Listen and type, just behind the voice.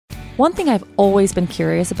One thing I've always been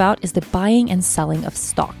curious about is the buying and selling of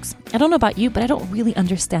stocks. I don't know about you, but I don't really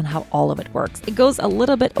understand how all of it works. It goes a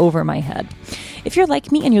little bit over my head. If you're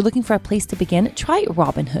like me and you're looking for a place to begin, try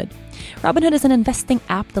Robinhood. Robinhood is an investing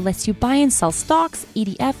app that lets you buy and sell stocks,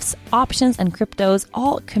 ETFs, options, and cryptos,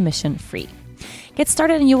 all commission-free. Get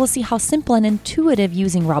started and you will see how simple and intuitive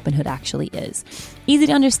using Robinhood actually is. Easy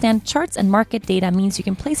to understand charts and market data means you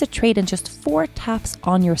can place a trade in just 4 taps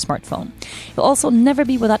on your smartphone. You'll also never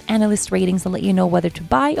be without analyst ratings that let you know whether to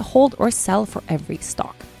buy, hold, or sell for every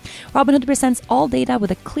stock. Robinhood presents all data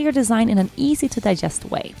with a clear design in an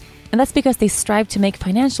easy-to-digest way. And that's because they strive to make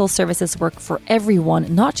financial services work for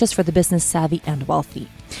everyone, not just for the business savvy and wealthy.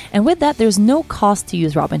 And with that, there's no cost to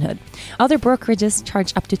use Robinhood. Other brokerages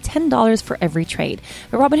charge up to $10 for every trade,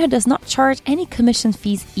 but Robinhood does not charge any commission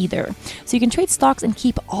fees either. So you can trade stocks and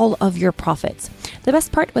keep all of your profits. The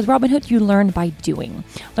best part with Robinhood, you learn by doing.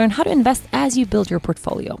 Learn how to invest as you build your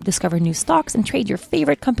portfolio. Discover new stocks and trade your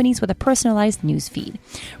favorite companies with a personalized news feed.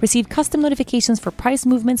 Receive custom notifications for price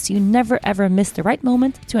movements so you never ever miss the right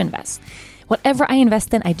moment to invest. Whatever I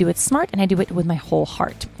invest in, I do it smart and I do it with my whole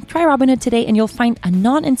heart. Try Robinhood today and you'll find a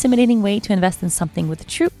non-intimidating way to invest in something with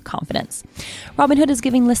true confidence. Robinhood is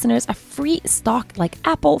giving listeners a free stock like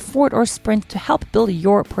Apple, Ford, or Sprint to help build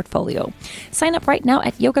your portfolio. Sign up right now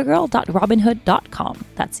at yogagirl.robinhood.com.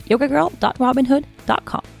 That's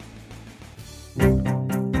yogagirl.robinhood.com.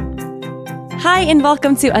 Hi, and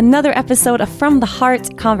welcome to another episode of From the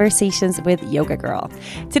Heart Conversations with Yoga Girl.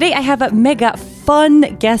 Today, I have a mega fun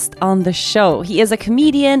guest on the show. He is a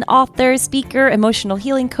comedian, author, speaker, emotional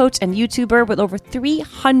healing coach, and YouTuber with over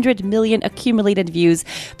 300 million accumulated views.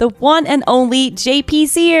 The one and only JP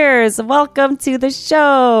Sears. Welcome to the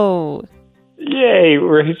show. Yay,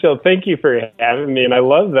 Rachel. Thank you for having me. And I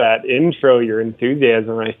love that intro, your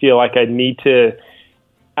enthusiasm. I feel like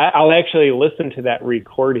I'll actually listen to that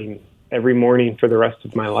recording every morning for the rest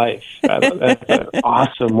of my life. That's an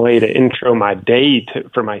awesome way to intro my day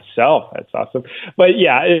for myself. That's awesome. But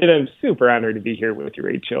yeah, I'm super honored to be here with you,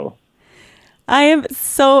 Rachel. I am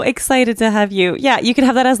so excited to have you. Yeah, you could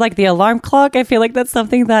have that as like the alarm clock. I feel like that's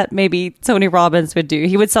something that maybe Tony Robbins would do.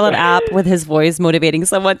 He would sell an app with his voice motivating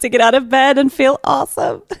someone to get out of bed and feel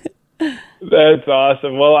awesome. That's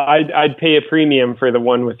awesome. Well, I'd pay a premium for the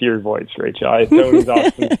one with your voice, Rachel. Tony's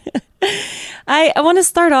awesome. I want to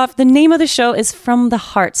start off. The name of the show is From the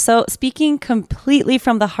Heart. So speaking completely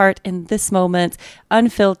from the heart in this moment,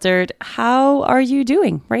 unfiltered, how are you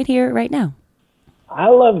doing right here, right now? I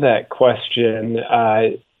love that question.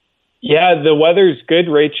 Yeah, the weather's good,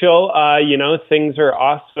 Rachel. Things are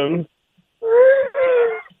awesome.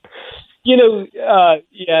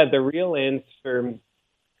 The real answer,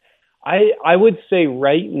 I would say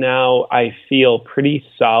right now I feel pretty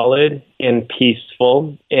solid and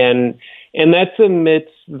peaceful, and that's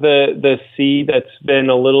amidst the sea that's been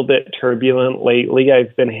a little bit turbulent lately.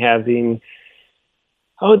 I've been having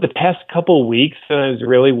the past couple weeks, and I was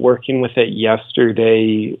really working with it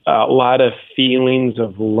yesterday, a lot of feelings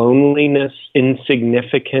of loneliness,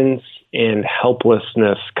 insignificance, and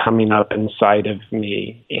helplessness coming up inside of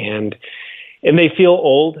me, and they feel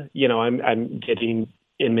old. I'm getting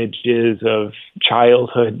images of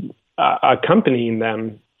childhood accompanying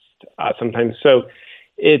them sometimes. So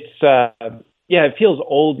it feels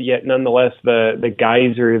old, yet nonetheless the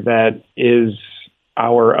geyser that is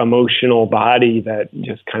our emotional body that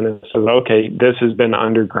just kind of says, okay, this has been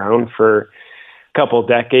underground for a couple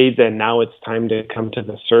decades and now it's time to come to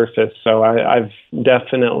the surface. So I've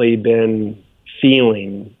definitely been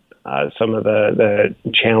feeling some of the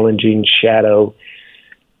challenging shadow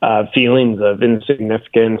feelings of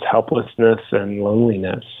insignificance, helplessness, and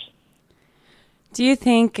loneliness. Do you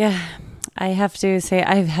think, I have to say,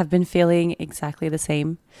 I have been feeling exactly the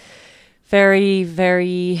same. Very,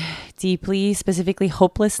 very deeply, specifically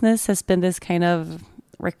hopelessness has been this kind of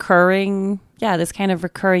recurring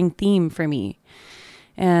theme for me.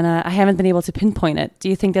 And I haven't been able to pinpoint it. Do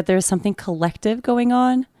you think that there's something collective going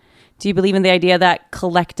on? Do you believe in the idea that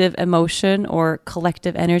collective emotion or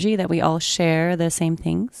collective energy, that we all share the same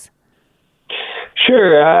things?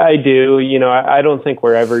 Sure, I do. I don't think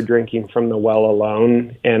we're ever drinking from the well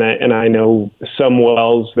alone. And I know some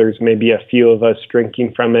wells, there's maybe a few of us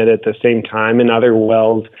drinking from it at the same time. And other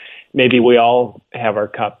wells, maybe we all have our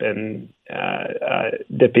cup and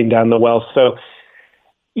dipping down the well. So,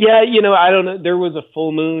 yeah, I don't know. There was a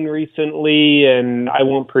full moon recently, and I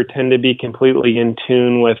won't pretend to be completely in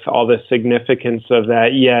tune with all the significance of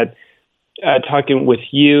that yet. Talking with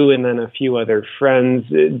you and then a few other friends,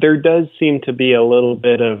 there does seem to be a little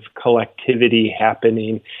bit of collectivity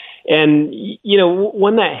happening. And,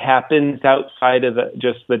 when that happens outside of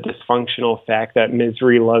just the dysfunctional fact that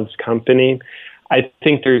misery loves company, I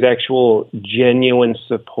think there's actual genuine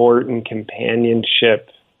support and companionship,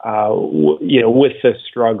 with the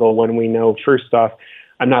struggle when we know, first off,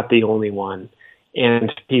 I'm not the only one.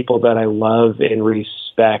 And people that I love and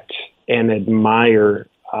respect and admire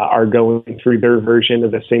are going through their version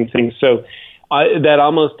of the same thing. So that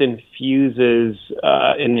almost infuses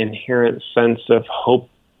an inherent sense of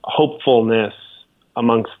hopefulness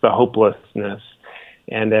amongst the hopelessness.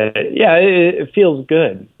 And it feels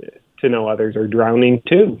good to know others are drowning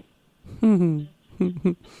too.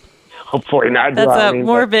 Hopefully not drowning.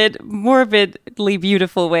 That's a morbidly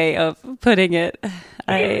beautiful way of putting it.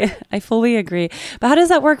 I fully agree. But how does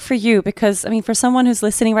that work for you? Because, for someone who's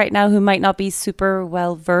listening right now who might not be super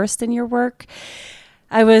well versed in your work,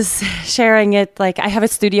 I was sharing it, I have a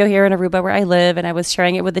studio here in Aruba where I live, and I was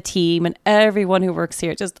sharing it with the team, and everyone who works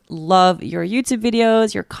here just love your YouTube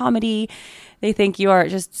videos, your comedy. They think you are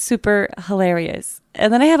just super hilarious.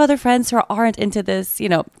 And then I have other friends who aren't into this,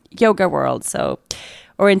 yoga world,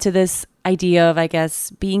 or into this idea of, I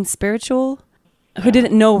guess, being spiritual, who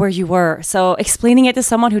didn't know where you were. So explaining it to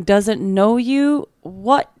someone who doesn't know you,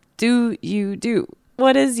 what do you do?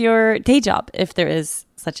 What is your day job, if there is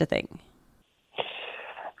such a thing?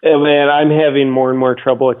 Man, I'm having more and more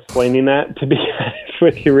trouble explaining that, to be honest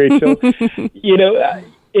with you, Rachel.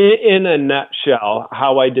 In a nutshell,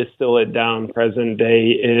 how I distill it down present day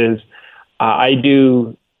is I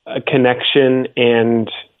do a connection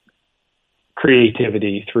and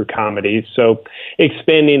creativity through comedy. So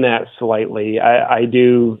expanding that slightly, I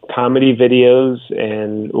do comedy videos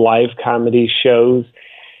and live comedy shows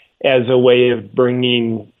as a way of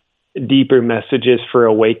bringing deeper messages for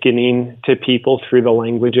awakening to people through the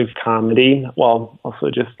language of comedy, while also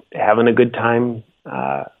just having a good time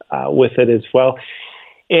with it as well.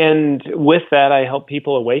 And with that, I help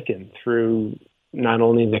people awaken through not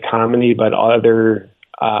only the comedy, but other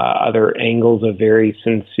angles of very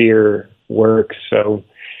sincere work. So,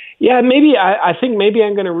 I think maybe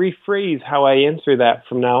I'm going to rephrase how I answer that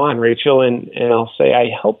from now on, Rachel, and I'll say I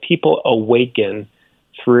help people awaken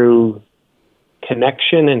through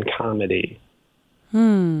connection and comedy.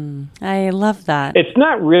 I love that. It's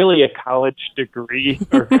not really a college degree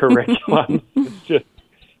or curriculum. It's just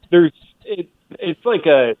it's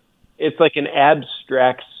like an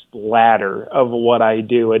abstract splatter of what I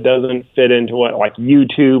do. It doesn't fit into like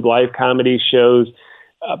YouTube, live comedy shows,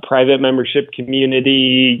 private membership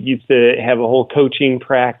community, used to have a whole coaching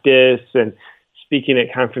practice and speaking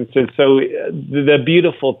at conferences. So the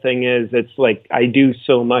beautiful thing is it's like I do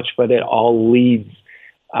so much, but it all leads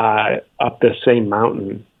up the same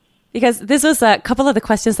mountain. Because this was a couple of the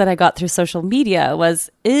questions that I got through social media was,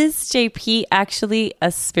 is JP actually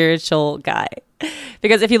a spiritual guy?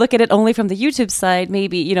 Because if you look at it only from the YouTube side,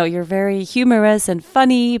 maybe, you're very humorous and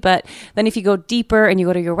funny. But then if you go deeper and you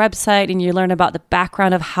go to your website and you learn about the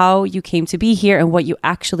background of how you came to be here and what you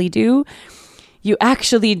actually do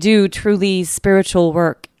truly spiritual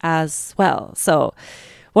work as well. So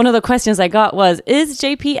one of the questions I got was, is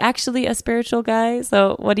JP actually a spiritual guy?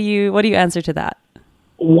 So what do you answer to that?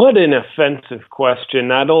 What an offensive question.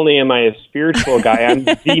 Not only am I a spiritual guy, I'm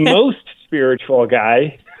the most spiritual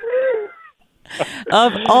guy.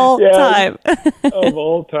 Of all time. Of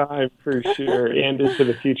all time, for sure, and into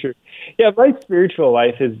the future. Yeah, my spiritual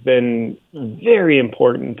life has been very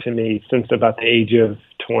important to me since about the age of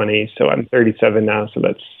 20. So I'm 37 now, so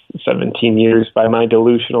that's 17 years by my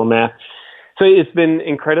delusional math. So it's been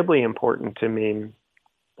incredibly important to me.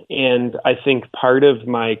 And I think part of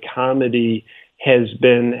my comedy has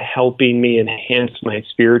been helping me enhance my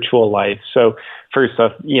spiritual life. So first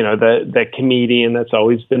off, the comedian, that's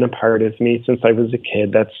always been a part of me since I was a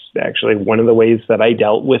kid. That's actually one of the ways that I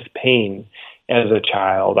dealt with pain as a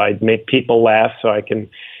child. I'd make people laugh so I can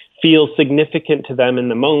feel significant to them in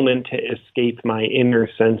the moment to escape my inner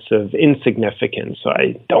sense of insignificance. So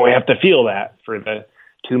I don't have to feel that for the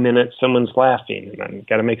 2 minutes someone's laughing, and I've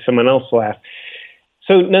got to make someone else laugh.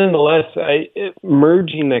 So nonetheless,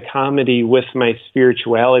 merging the comedy with my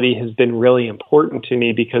spirituality has been really important to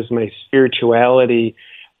me because my spirituality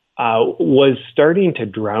was starting to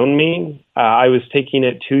drown me. I was taking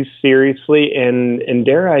it too seriously, and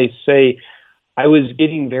dare I say, I was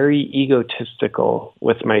getting very egotistical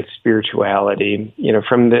with my spirituality.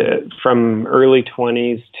 From early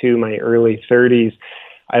 20s to my early 30s,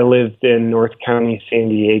 I lived in North County, San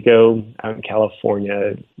Diego, out in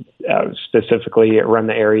California, specifically around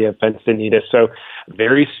the area of Encinitas. So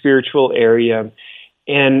very spiritual area.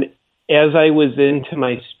 And as I was into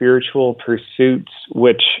my spiritual pursuits,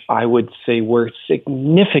 which I would say were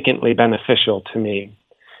significantly beneficial to me,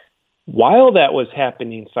 while that was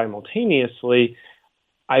happening simultaneously,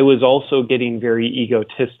 I was also getting very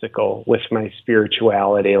egotistical with my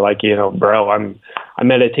spirituality. Like, bro, I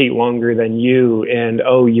meditate longer than you, and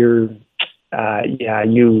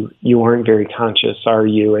you aren't very conscious, are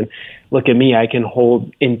you? And look at me, I can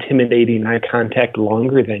hold intimidating eye contact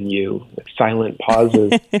longer than you with silent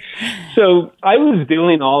pauses. So I was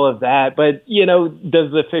doing all of that, but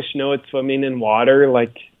does the fish know it's swimming in water?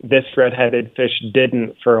 Like this red-headed fish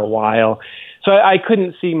didn't for a while. So I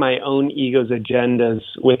couldn't see my own ego's agendas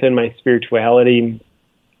within my spirituality.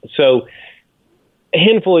 So a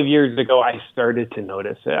handful of years ago, I started to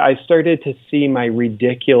notice it. I started to see my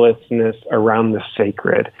ridiculousness around the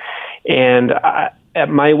sacred. And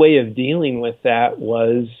my way of dealing with that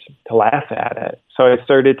was to laugh at it. So I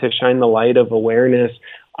started to shine the light of awareness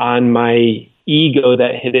on my ego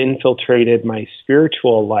that had infiltrated my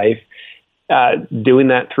spiritual life, doing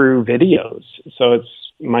that through videos. So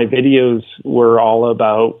my videos were all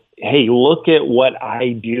about, hey, look at what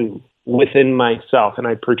I do within myself. And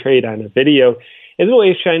I portrayed on a video as a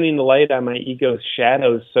way of shining the light on my ego's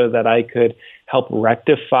shadows so that I could help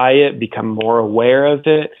rectify it, become more aware of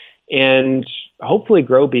it, and hopefully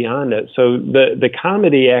grow beyond it. So the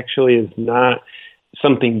comedy actually is not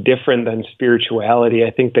something different than spirituality.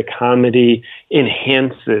 I think the comedy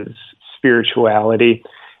enhances spirituality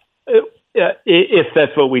if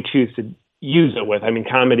that's what we choose to use it with. I mean,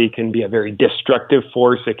 comedy can be a very destructive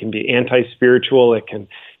force. It can be anti-spiritual. It can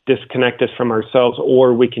disconnect us from ourselves,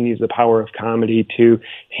 or we can use the power of comedy to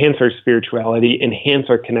enhance our spirituality, enhance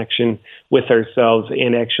our connection with ourselves,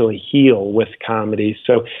 and actually heal with comedy.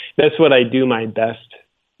 So that's what I do my best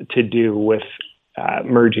to do with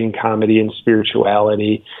merging comedy and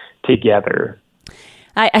spirituality together.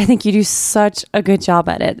 I think you do such a good job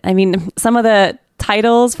at it. I mean, some of the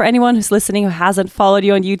titles for anyone who's listening who hasn't followed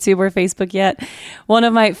you on YouTube or Facebook yet. One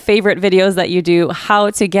of my favorite videos that you do,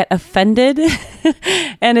 How to Get Offended.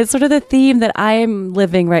 And it's sort of the theme that I'm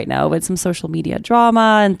living right now with some social media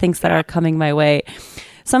drama and things that are coming my way.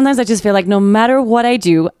 Sometimes I just feel like no matter what I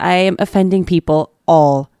do, I am offending people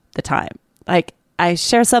all the time. Like I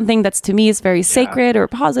share something that's to me is very sacred or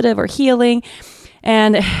positive or healing.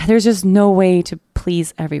 And there's just no way to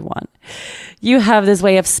please everyone. You have this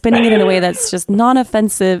way of spinning it in a way that's just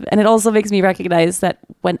non-offensive. And it also makes me recognize that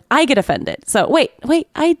when I get offended, so wait,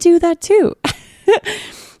 I do that too.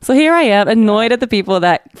 So here I am annoyed at the people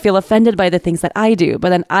that feel offended by the things that I do. But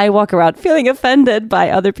then I walk around feeling offended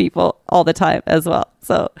by other people all the time as well.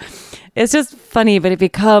 So it's just funny, but it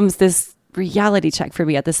becomes this reality check for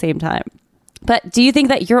me at the same time. But do you think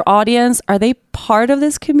that your audience, are they part of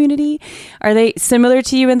this community? Are they similar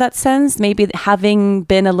to you in that sense? Maybe having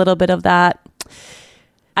been a little bit of that,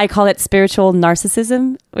 I call it spiritual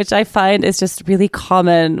narcissism, which I find is just really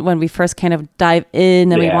common when we first kind of dive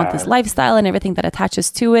in and we want this lifestyle and everything that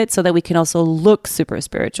attaches to it so that we can also look super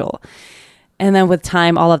spiritual. And then with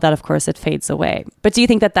time, all of that, of course, it fades away. But do you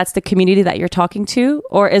think that that's the community that you're talking to?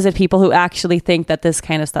 Or is it people who actually think that this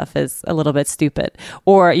kind of stuff is a little bit stupid?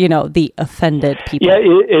 Or, the offended people? Yeah,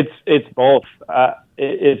 it's both.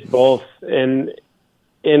 It's both. And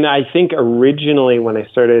I think originally when I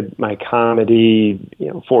started my comedy,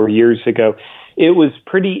 4 years ago, it was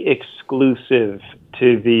pretty exclusive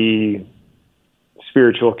to the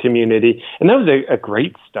spiritual community. And that was a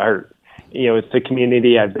great start. It's a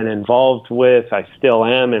community I've been involved with. I still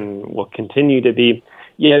am and will continue to be.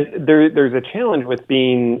 Yeah, there's a challenge with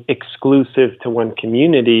being exclusive to one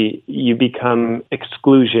community. You become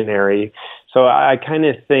exclusionary. So I kind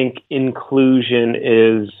of think inclusion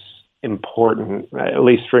is important, at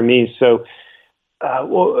least for me. So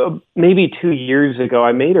maybe 2 years ago,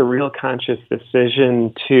 I made a real conscious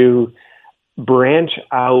decision to branch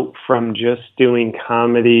out from just doing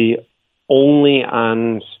comedy only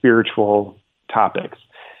on spiritual topics,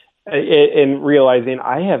 and realizing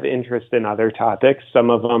I have interest in other topics. Some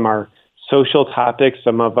of them are social topics.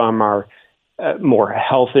 Some of them are more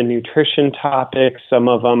health and nutrition topics. Some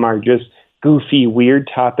of them are just goofy, weird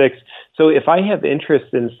topics. So if I have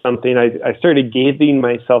interest in something, I started giving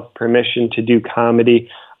myself permission to do comedy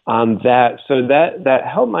on that. So that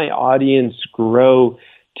helped my audience grow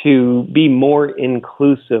to be more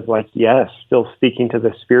inclusive, like, yes, still speaking to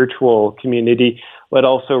the spiritual community, but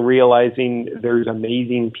also realizing there's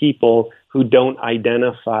amazing people who don't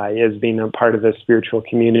identify as being a part of the spiritual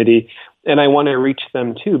community. And I want to reach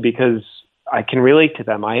them too, because I can relate to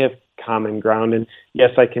them. I have common ground. And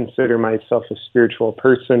yes, I consider myself a spiritual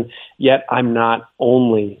person, yet I'm not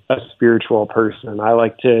only a spiritual person. I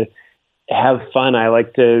like to have fun. I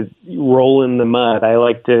like to roll in the mud. I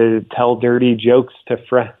like to tell dirty jokes to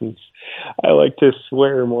friends. I like to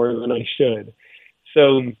swear more than I should.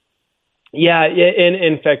 So Yeah, and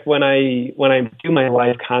in fact, when I do my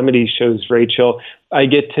live comedy shows, Rachel, I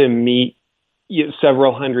get to meet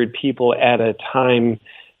several hundred people at a time,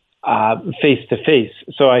 face to face.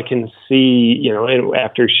 So I can see, and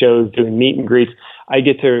after shows doing meet and greets, I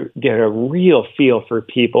get to get a real feel for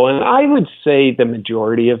people. And I would say the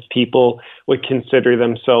majority of people would consider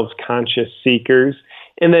themselves conscious seekers.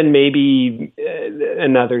 And then maybe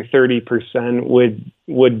another 30%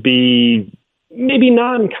 would be maybe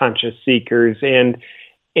non-conscious seekers, and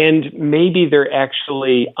maybe they're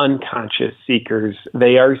actually unconscious seekers.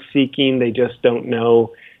 They are seeking, they just don't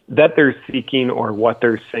know that they're seeking or what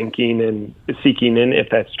they're seeking. And if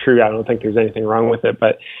that's true, I don't think there's anything wrong with it.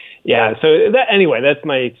 But yeah, so that's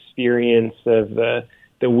my experience of the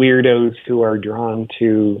weirdos who are drawn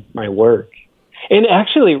to my work. And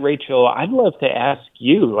actually, Rachel, I'd love to ask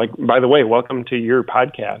you, by the way, welcome to your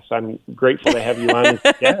podcast. I'm grateful to have you on as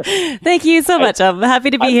a guest. Thank you so much. I'm happy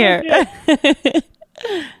to be here.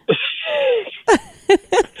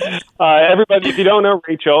 Everybody, if you don't know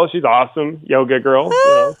Rachel, she's awesome. Yoga girl.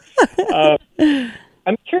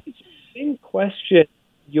 I'm curious, same question.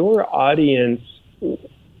 Your audience,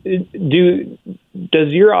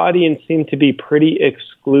 does your audience seem to be pretty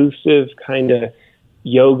exclusive kind of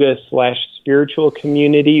yoga/spiritual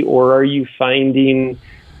community, or are you finding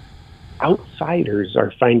outsiders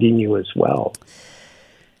are finding you as well?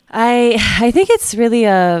 I think it's really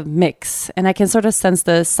a mix, and I can sort of sense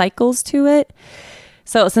the cycles to it.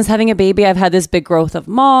 So since having a baby, I've had this big growth of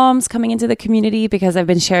moms coming into the community because I've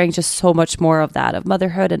been sharing just so much more of that, of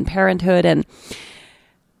motherhood and parenthood. And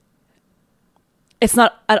it's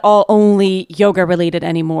not at all only yoga related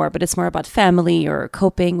anymore, but it's more about family or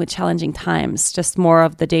coping with challenging times, just more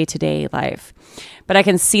of the day-to-day life. But I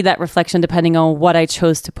can see that reflection depending on what I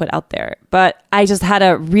chose to put out there. But I just had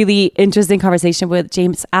a really interesting conversation with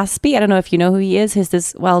James Aspey. I don't know if you know who he is. He's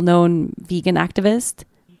this well-known vegan activist.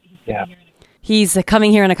 Yeah. He's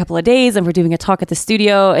coming here in a couple of days, and we're doing a talk at the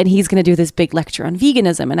studio, and he's going to do this big lecture on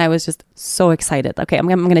veganism. And I was just so excited. Okay, I'm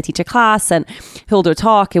going to teach a class, and he'll do a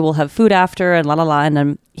talk, and we'll have food after, and la la la. And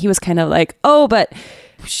then he was kind of like, oh, but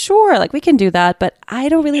sure, we can do that, but I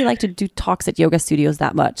don't really like to do talks at yoga studios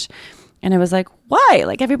that much. And I was like, why?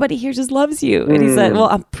 Everybody here just loves you. And he said, well,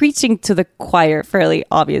 I'm preaching to the choir fairly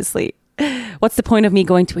obviously. What's the point of me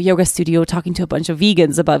going to a yoga studio talking to a bunch of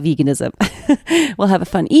vegans about veganism? We'll have a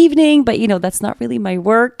fun evening, but that's not really my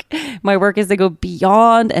work. My work is to go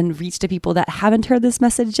beyond and reach to people that haven't heard this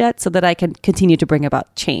message yet so that I can continue to bring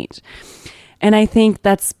about change. And I think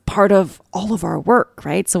that's part of all of our work,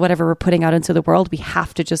 right? So whatever we're putting out into the world, we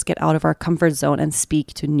have to just get out of our comfort zone and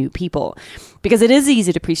speak to new people. Because it is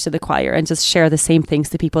easy to preach to the choir and just share the same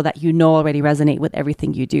things to people that already resonate with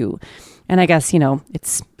everything you do. And I guess,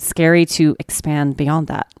 it's scary to expand beyond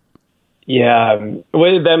that. Yeah,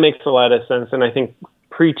 well, that makes a lot of sense. And I think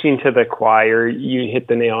preaching to the choir, you hit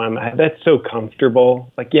the nail on the head. That's so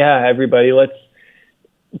comfortable. Yeah, everybody, let's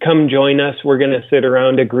come join us. We're going to sit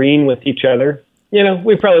around agreeing with each other.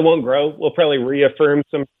 We probably won't grow. We'll probably reaffirm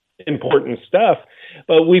some important stuff,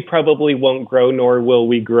 but we probably won't grow, nor will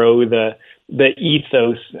we grow the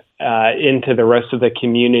ethos into the rest of the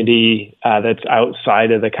community that's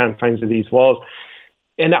outside of the confines of these walls.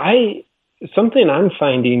 And something I'm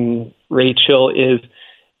finding, Rachel, is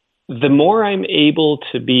the more I'm able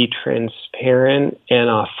to be transparent and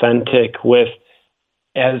authentic with,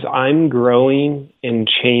 as I'm growing and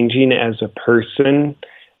changing as a person,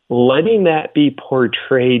 letting that be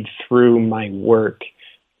portrayed through my work.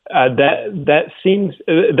 That's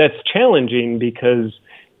challenging because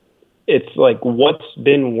it's what's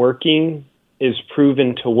been working is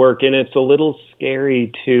proven to work, and it's a little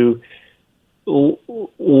scary to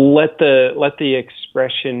let the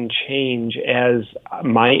expression change as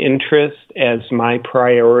my interest, as my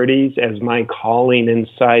priorities, as my calling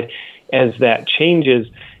inside, as that changes.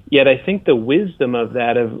 Yet I think the wisdom of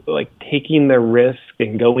that, of taking the risk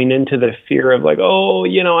and going into the fear of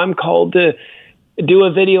I'm called to do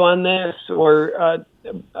a video on this or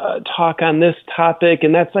talk on this topic,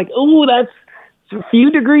 and that's that's a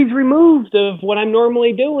few degrees removed of what I'm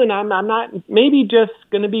normally doing. I'm not maybe just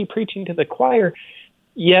going to be preaching to the choir.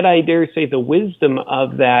 Yet I dare say the wisdom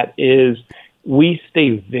of that is we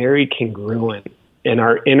stay very congruent in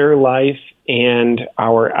our inner life and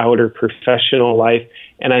our outer professional life.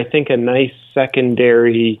 And I think a nice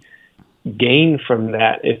secondary gain from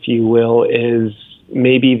that, if you will, is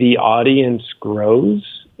maybe the audience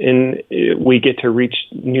grows and we get to reach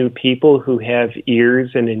new people who have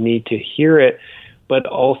ears and a need to hear it, but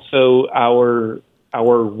also our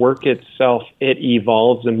work itself, it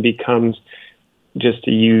evolves and becomes, just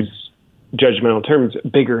to use judgmental terms,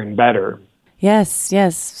 bigger and better. Yes,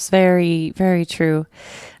 yes, it's very, very true.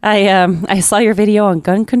 I saw your video on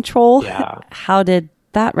gun control. Yeah. How did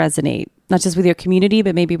that resonate? Not just with your community,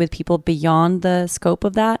 but maybe with people beyond the scope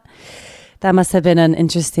of that. That must have been an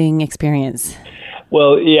interesting experience.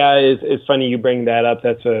 Well, yeah, it's funny you bring that up.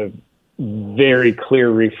 That's a very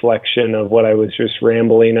clear reflection of what I was just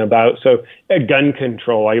rambling about. So, gun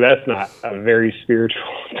control, like that's not a very spiritual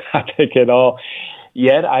topic at all.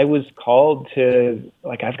 Yet I was called to,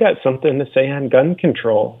 like, I've got something to say on gun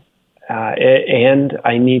control, and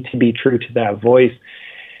I need to be true to that voice.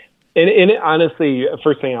 And honestly,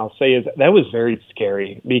 first thing I'll say is that was very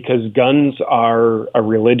scary because guns are a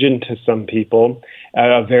religion to some people,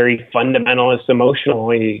 a very fundamentalist,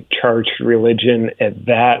 emotionally charged religion at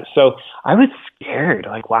that. So I was scared,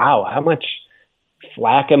 like, wow, how much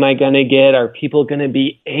flack am I going to get? Are people going to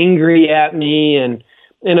be angry at me? And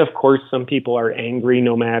of course, some people are angry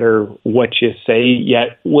no matter what you say,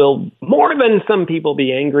 yet will more than some people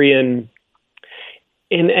be angry. And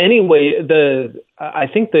in any way, I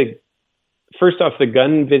think first off, the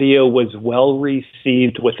gun video was well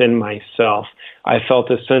received within myself. I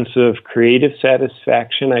felt a sense of creative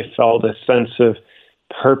satisfaction. I felt a sense of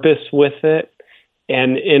purpose with it.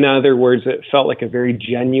 And in other words, it felt like a very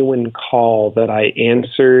genuine call that I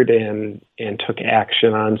answered and took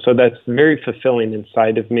action on. So that's very fulfilling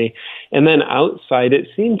inside of me. And then outside, it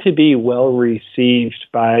seemed to be well received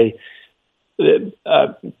by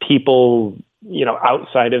people,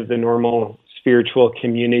 outside of the normal spiritual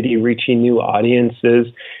community, reaching new audiences.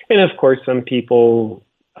 And of course, some people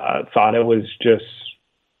thought it was just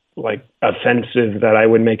like offensive that I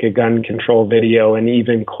would make a gun control video and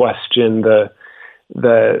even question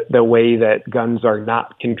the way that guns are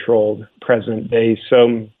not controlled present day.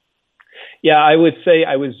 So, yeah, I would say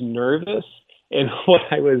I was nervous, and what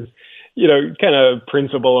I was, kind of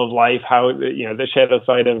principle of life, how, the shadow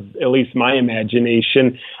side of at least my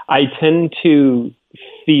imagination, I tend to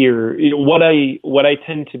fear what I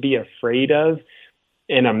tend to be afraid of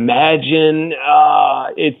and imagine,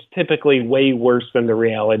 it's typically way worse than the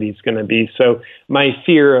reality is going to be. So my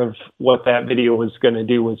fear of what that video was going to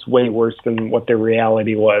do was way worse than what the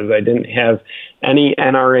reality was. I didn't have any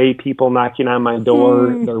NRA people knocking on my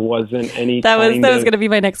door. There wasn't any. That was going to be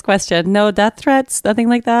my next question. No death threats, nothing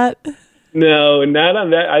like that. No, not on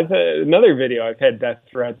that. I've had another video. I've had death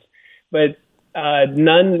threats, but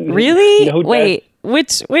none. Really? No Wait,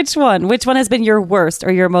 which one? Which one has been your worst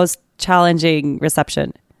or your most challenging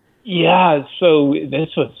reception? Yeah, so this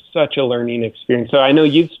was such a learning experience. So I know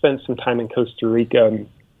you've spent some time in Costa Rica.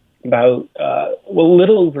 About a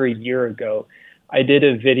little over a year ago, I did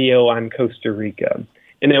a video on Costa Rica,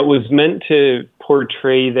 and it was meant to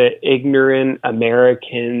portray the ignorant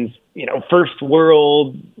Americans, first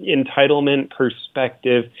world entitlement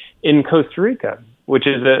perspective in Costa Rica, which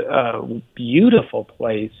is a beautiful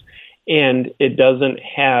place, and it doesn't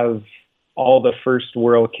have all the first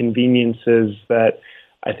world conveniences that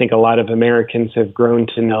I think a lot of Americans have grown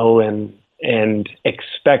to know and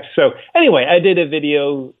expect. So anyway, I did a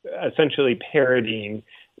video essentially parodying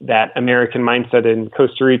that American mindset in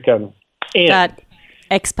Costa Rica. And that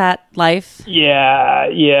expat life. Yeah.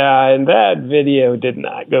 And that video did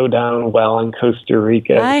not go down well in Costa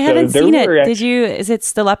Rica. I haven't seen it. Is it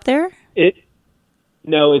still up there?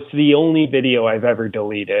 No, it's the only video I've ever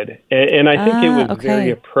deleted. And I think it was very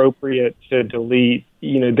appropriate to delete.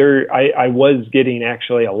 I was getting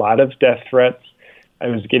actually a lot of death threats. I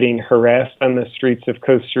was getting harassed on the streets of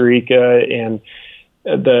Costa Rica, and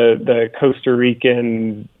the Costa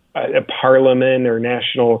Rican Parliament or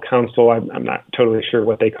National Council, I'm not totally sure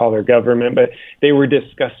what they call their government, but they were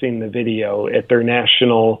discussing the video at their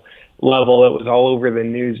national level. It was all over the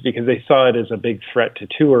news because they saw it as a big threat to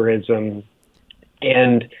tourism.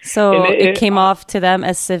 And so it came off to them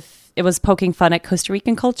as if it was poking fun at Costa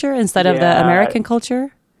Rican culture instead of the American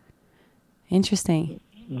culture. Interesting.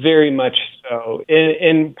 Very much so.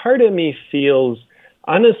 And part of me feels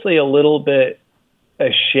honestly a little bit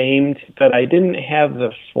ashamed that I didn't have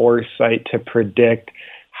the foresight to predict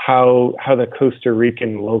how the Costa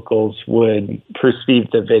Rican locals would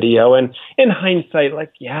perceive the video. And in hindsight,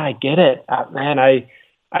 I get it, man.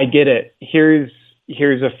 I get it. Here's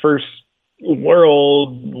a first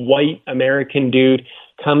world white American dude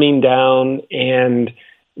coming down and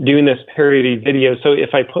doing this parody video. So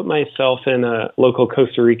if I put myself in a local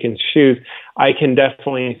Costa Rican shoes, I can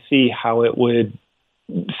definitely see how it would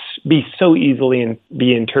be so easily and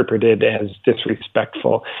be interpreted as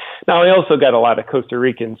disrespectful. Now, I also got a lot of Costa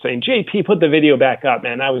Ricans saying, JP, put the video back up,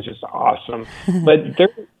 man. That was just awesome. But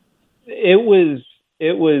it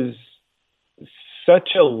was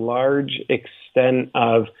such a large extent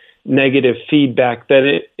of negative feedback,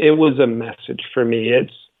 that it was a message for me.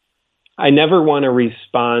 I never want to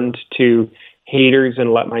respond to haters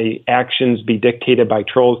and let my actions be dictated by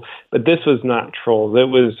trolls, but this was not trolls. It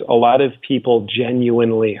was a lot of people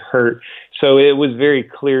genuinely hurt. So it was very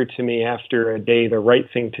clear to me after a day, the right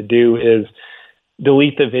thing to do is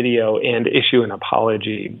delete the video and issue an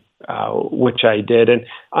apology, which I did. And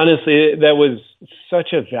honestly, that was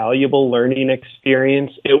such a valuable learning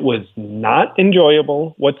experience. It was not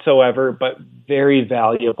enjoyable whatsoever, but very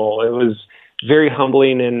valuable. It was very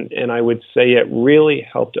humbling, and I would say it really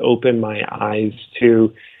helped open my eyes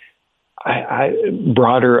to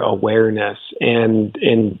broader awareness and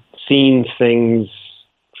seeing things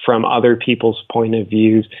from other people's point of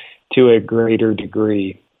views to a greater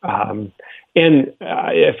degree. And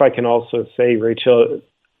if I can also say, Rachel,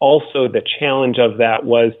 also the challenge of that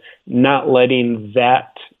was not letting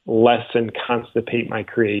that lesson constipate my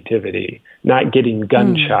creativity, not getting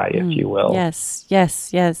gun shy, if you will. Yes.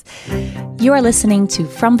 You are listening to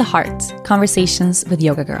From the Heart, Conversations with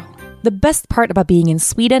Yoga Girl. The best part about being in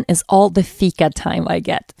Sweden is all the fika time I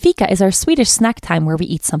get. Fika is our Swedish snack time where we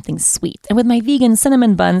eat something sweet. And with my vegan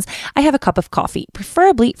cinnamon buns, I have a cup of coffee,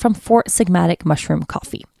 preferably from Four Sigmatic mushroom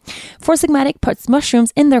coffee. Four Sigmatic puts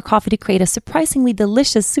mushrooms in their coffee to create a surprisingly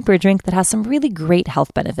delicious super drink that has some really great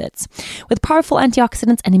health benefits. With powerful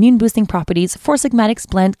antioxidants and immune-boosting properties, Four Sigmatic's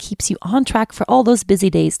blend keeps you on track for all those busy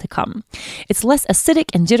days to come. It's less acidic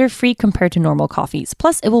and jitter-free compared to normal coffees.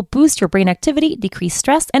 Plus, it will boost your brain activity, decrease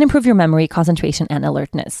stress, and improve your memory, concentration, and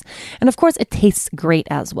alertness. And of course, it tastes great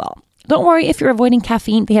as well. Don't worry if you're avoiding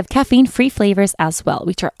caffeine. They have caffeine-free flavors as well,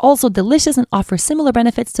 which are also delicious and offer similar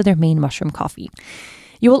benefits to their main mushroom coffee.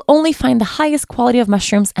 You will only find the highest quality of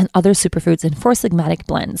mushrooms and other superfoods in Four Sigmatic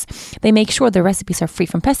blends. They make sure their recipes are free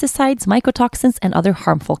from pesticides, mycotoxins, and other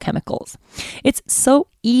harmful chemicals. It's so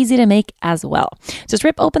easy to make as well. Just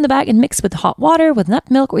rip open the bag and mix with hot water, with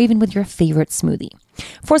nut milk, or even with your favorite smoothie.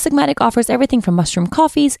 Four Sigmatic offers everything from mushroom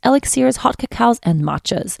coffees, elixirs, hot cacaos, and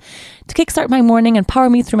matchas. To kickstart my morning and power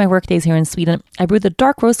me through my workdays here in Sweden, I brew the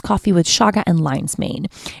dark roast coffee with chaga and lion's mane.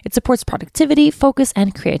 It supports productivity, focus,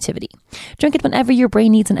 and creativity. Drink it whenever your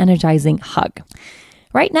brain needs an energizing hug.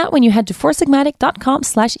 Right now, when you head to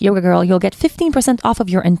foursigmatic.com/yogagirl, you'll get 15% off of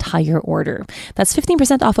your entire order. That's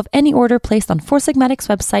 15% off of any order placed on Four Sigmatic's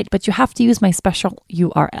website, but you have to use my special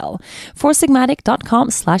URL,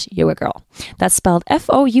 foursigmatic.com/yogagirl. That's spelled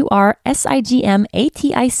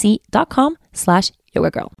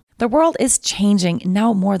FOURSIGMATIC.com/yogagirl. The world is changing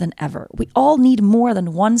now more than ever. We all need more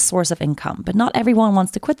than one source of income, but not everyone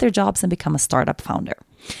wants to quit their jobs and become a startup founder.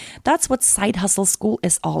 That's what Side Hustle School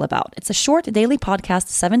is all about. It's a short daily podcast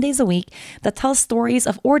 7 days a week that tells stories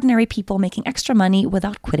of ordinary people making extra money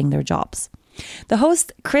without quitting their jobs. The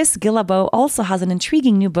host, Chris Guillebeau, also has an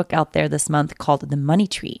intriguing new book out there this month called The Money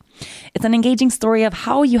Tree. It's an engaging story of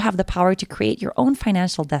how you have the power to create your own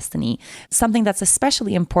financial destiny, something that's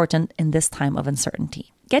especially important in this time of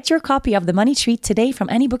uncertainty. Get your copy of The Money Tree today from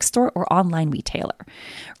any bookstore or online retailer.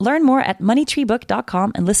 Learn more at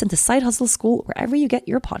moneytreebook.com and listen to Side Hustle School wherever you get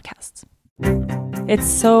your podcasts. It's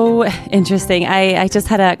so interesting. I just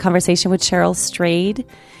had a conversation with Cheryl Strayed,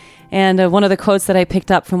 and one of the quotes that I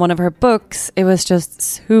picked up from one of her books, it was just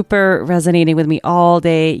super resonating with me all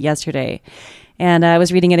day yesterday. And I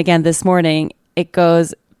was reading it again this morning. It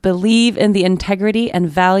goes, "Believe in the integrity and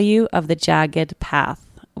value of the jagged path.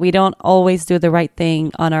 We don't always do the right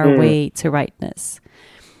thing on our way to rightness."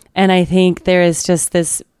 And I think there is just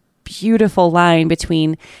this beautiful line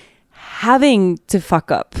between having to fuck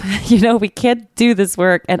up. We can't do this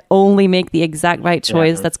work and only make the exact right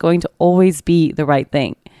choice that's going to always be the right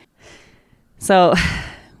thing. So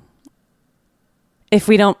if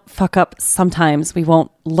we don't fuck up sometimes, we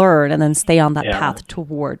won't learn and then stay on that path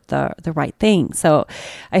toward the right thing. So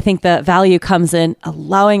I think the value comes in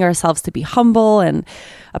allowing ourselves to be humble and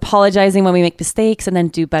apologizing when we make mistakes and then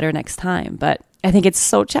do better next time. But I think it's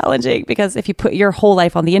so challenging because if you put your whole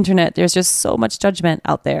life on the internet, there's just so much judgment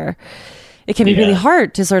out there. It can be really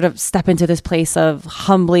hard to sort of step into this place of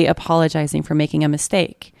humbly apologizing for making a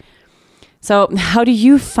mistake. So how do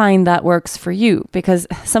you find that works for you? Because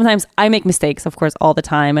sometimes I make mistakes, of course, all the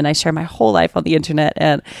time, and I share my whole life on the internet,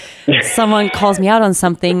 and someone calls me out on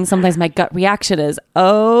something. Sometimes my gut reaction is,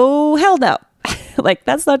 oh, hell no. Like,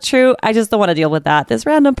 that's not true. I just don't want to deal with that. This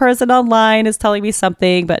random person online is telling me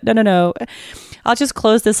something, but no. I'll just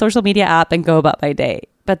close this social media app and go about my day.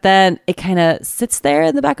 But then it kind of sits there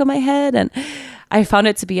in the back of my head, and I found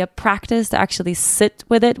it to be a practice to actually sit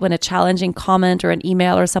with it when a challenging comment or an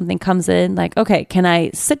email or something comes in. Like, okay, can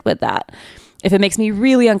I sit with that? If it makes me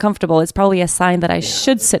really uncomfortable, it's probably a sign that I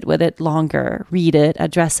should sit with it longer, read it,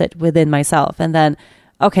 address it within myself. And then,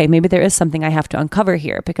 okay, maybe there is something I have to uncover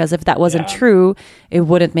here, because if that wasn't true, it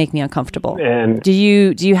wouldn't make me uncomfortable. And do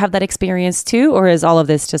you have that experience too, or is all of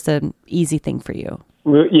this just an easy thing for you?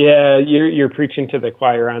 Yeah, you're preaching to the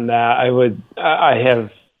choir on that. I have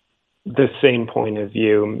the same point of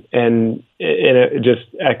view, and just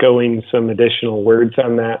echoing some additional words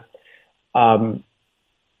on that.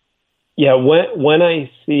 When I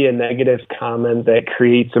see a negative comment that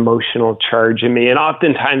creates emotional charge in me, and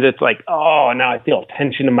oftentimes it's like, oh, now I feel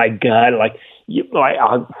tension in my gut, like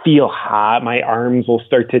I'll feel hot, my arms will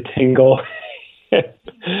start to tingle.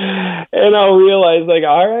 And I'll realize, like,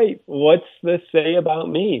 all right, what's this say about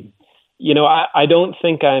me? I don't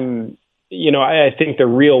think I think the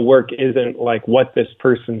real work isn't like what this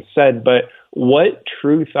person said, but what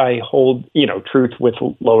truth I hold, truth with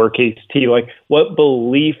lowercase t, like what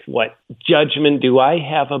belief, what judgment do I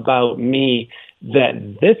have about me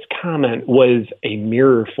that this comment was a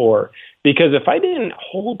mirror for? Because if I didn't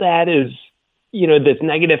hold that as, this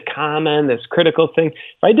negative comment, this critical thing,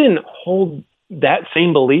 if I didn't hold that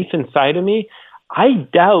same belief inside of me, I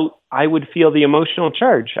doubt I would feel the emotional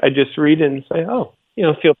charge. I just read it and say, oh,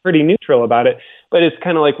 feel pretty neutral about it. But it's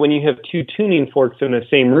kind of like when you have two tuning forks in the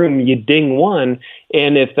same room, you ding one,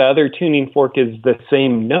 and if the other tuning fork is the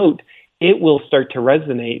same note, it will start to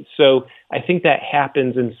resonate. So I think that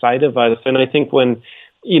happens inside of us. And I think when,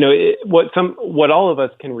 what all of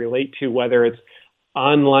us can relate to, whether it's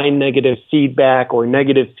online negative feedback or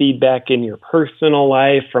negative feedback in your personal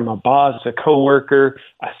life from a boss, a coworker,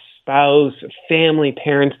 a spouse, a family,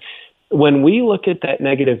 parents, when we look at that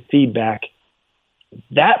negative feedback,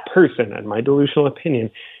 that person, in my delusional opinion,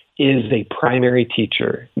 is a primary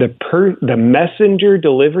teacher. The messenger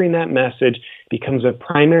delivering that message becomes a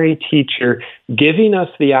primary teacher, giving us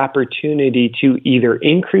the opportunity to either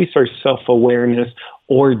increase our self-awareness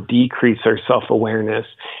or decrease our self-awareness.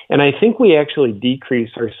 And I think we actually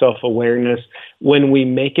decrease our self-awareness when we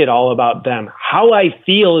make it all about them. How I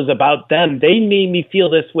feel is about them. They made me feel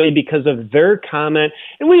this way because of their comment.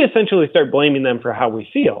 And we essentially start blaming them for how we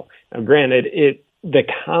feel. Now, granted, the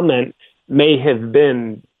comment may have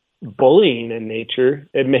been bullying in nature.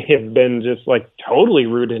 It may have been just like totally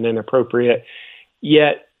rude and inappropriate.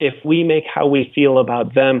 Yet, if we make how we feel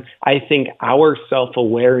about them, I think our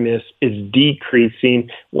self-awareness is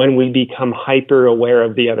decreasing when we become hyper aware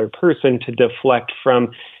of the other person to deflect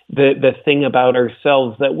from the thing about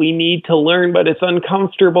ourselves that we need to learn, but it's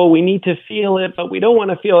uncomfortable. We need to feel it, but we don't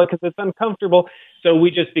want to feel it because it's uncomfortable. So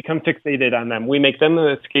we just become fixated on them. We make them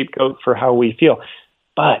the scapegoat for how we feel.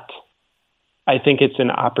 But I think it's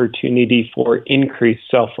an opportunity for increased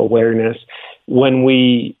self-awareness when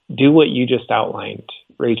we do what you just outlined,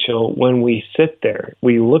 Rachel. When we sit there,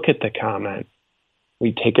 we look at the comment,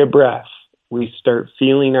 we take a breath, we start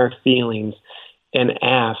feeling our feelings and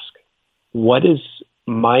ask, what is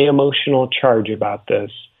my emotional charge about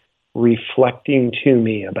this reflecting to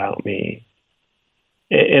me about me?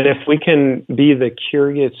 And if we can be the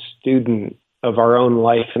curious student of our own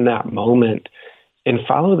life in that moment and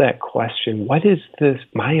follow that question, what is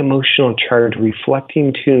my emotional charge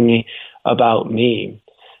reflecting to me about me?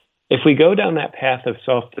 If we go down that path of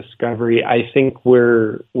self-discovery, I think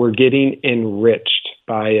we're getting enriched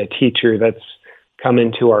by a teacher that's come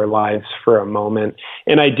into our lives for a moment.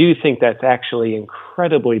 And I do think that's actually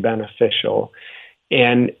incredibly beneficial.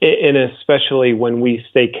 And especially when we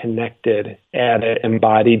stay connected at an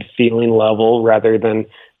embodied feeling level rather than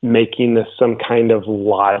making this some kind of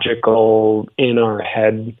logical in our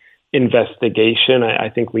head investigation, I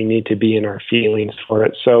think we need to be in our feelings for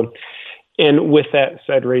it. So, and with that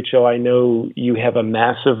said, Rachel, I know you have a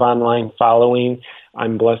massive online following.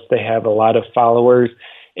 I'm blessed to have a lot of followers.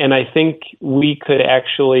 And I think we could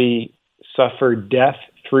actually suffer death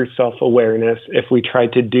through self-awareness if we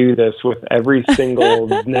tried to do this with every single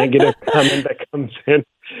negative comment that comes in.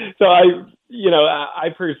 So I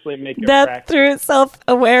personally make it that practice. Through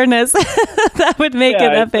self-awareness. That would make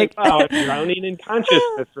it epic. Like, wow, drowning in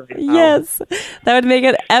consciousness right now. Yes, that would make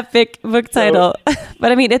an epic book title.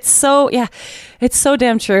 But I mean, it's so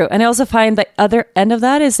damn true. And I also find the other end of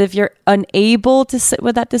that is if you're unable to sit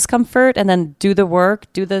with that discomfort and then do the work,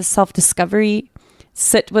 do the self-discovery,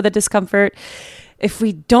 sit with the discomfort. If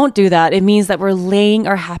we don't do that, it means that we're laying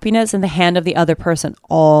our happiness in the hand of the other person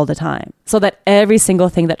all the time. So that every single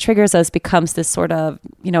thing that triggers us becomes this sort of,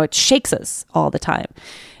 it shakes us all the time.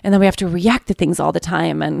 And then we have to react to things all the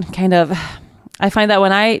time. And I find that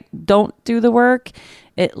when I don't do the work,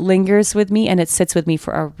 it lingers with me and it sits with me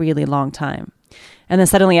for a really long time. And then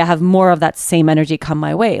suddenly I have more of that same energy come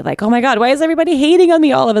my way. Like, oh my God, why is everybody hating on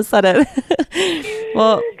me all of a sudden?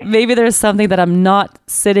 Well, maybe there's something that I'm not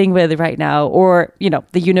sitting with right now. Or,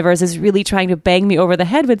 the universe is really trying to bang me over the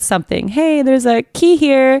head with something. Hey, there's a key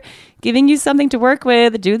here, giving you something to work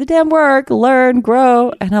with. Do the damn work, learn,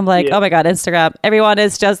 grow. And I'm like, oh my God, Instagram, everyone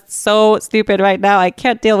is just so stupid right now. I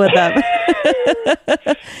can't deal with them.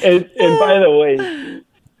 and by the way,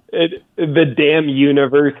 the damn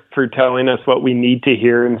universe for telling us what we need to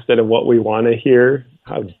hear instead of what we want to hear.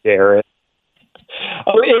 How dare it?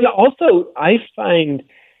 Oh, and also, I find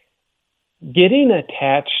getting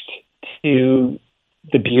attached to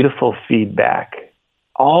the beautiful feedback,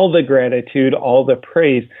 all the gratitude, all the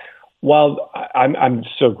praise. While I'm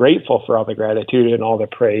so grateful for all the gratitude and all the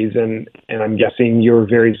praise, and I'm guessing you're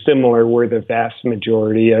very similar, where the vast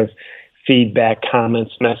majority of feedback,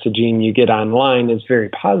 comments, messaging you get online is very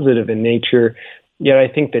positive in nature. Yet I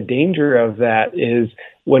think the danger of that is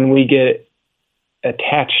when we get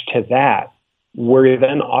attached to that, we're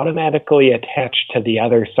then automatically attached to the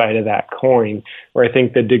other side of that coin, where I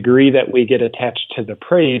think the degree that we get attached to the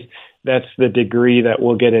praise, that's the degree that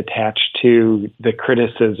we'll get attached to the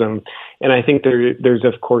criticism. And I think there's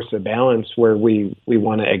of course a balance where we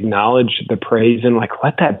want to acknowledge the praise and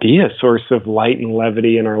let that be a source of light and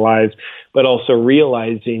levity in our lives, but also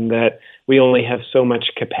realizing that we only have so much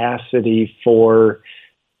capacity for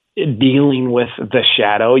dealing with the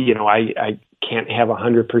shadow. I can't have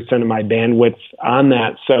 100% of my bandwidth on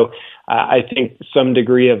that. So I think some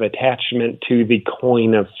degree of attachment to the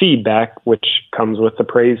coin of feedback, which comes with the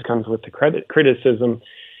praise, comes with the criticism,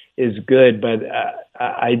 is good. But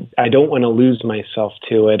I don't want to lose myself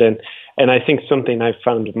to it. And I think something I've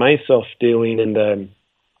found myself doing in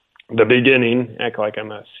the beginning, act like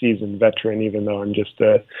I'm a seasoned veteran, even though I'm just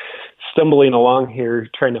stumbling along here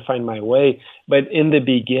trying to find my way. But in the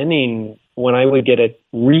beginning, when I would get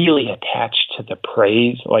really attached to the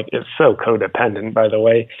praise, it's so codependent, by the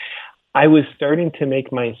way, I was starting to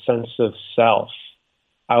make my sense of self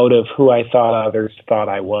out of who I thought others thought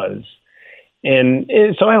I was. And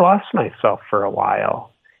so I lost myself for a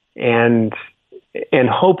while. And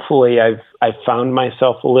hopefully I've found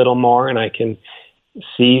myself a little more, and I can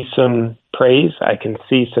see some praise, I can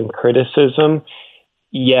see some criticism,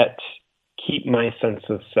 yet keep my sense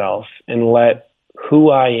of self and let who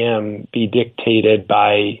I am be dictated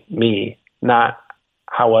by me, not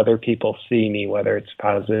how other people see me, whether it's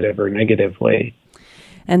positive or negatively.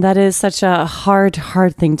 And that is such a hard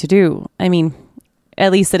thing to do. I mean,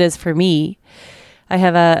 at least it is for me. I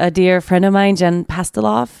have a dear friend of mine, Jen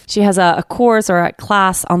Pasteloff. She has a course or a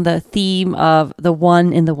class on the theme of the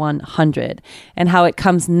 1 in the 100 and how it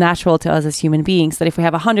comes natural to us as human beings. That if we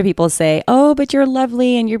have 100 people say, oh, but you're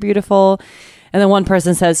lovely and you're beautiful, and then one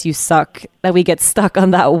person says you suck, that we get stuck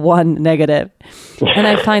on that one negative. And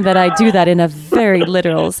I find that I do that in a very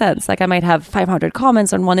literal sense. I might have 500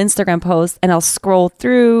 comments on one Instagram post, and I'll scroll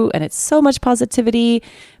through and it's so much positivity,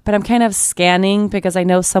 but I'm kind of scanning because I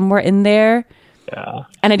know somewhere in there. Yeah.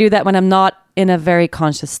 And I do that when I'm not in a very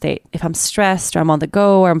conscious state. If I'm stressed or I'm on the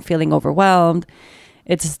go or I'm feeling overwhelmed,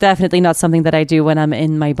 it's definitely not something that I do when I'm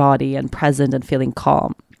in my body and present and feeling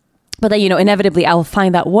calm. But then, inevitably I'll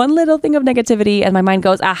find that one little thing of negativity and my mind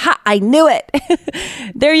goes, aha, I knew it.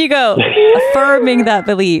 There you go. Affirming that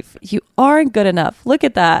belief. You aren't good enough. Look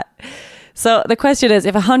at that. So the question is,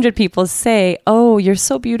 if 100 people say, oh, you're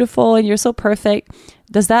so beautiful and you're so perfect,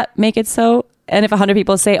 does that make it so? And if 100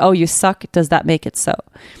 people say, oh, you suck, does that make it so?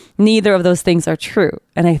 Neither of those things are true.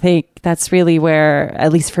 And I think that's really where,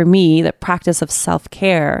 at least for me, the practice of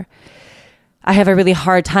self-care, I have a really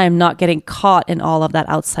hard time not getting caught in all of that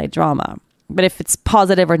outside drama. But if it's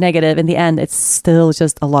positive or negative, in the end, it's still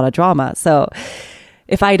just a lot of drama. So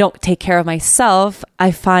if I don't take care of myself,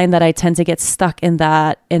 I find that I tend to get stuck in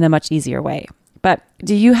that in a much easier way. But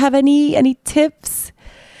do you have any tips?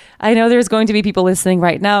 I know there's going to be people listening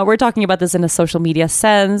right now. We're talking about this in a social media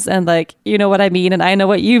sense, and you know what I mean, and I know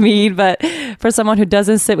what you mean. But for someone who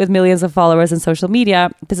doesn't sit with millions of followers in social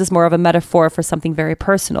media, this is more of a metaphor for something very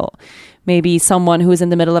personal. Maybe someone who's in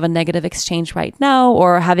the middle of a negative exchange right now,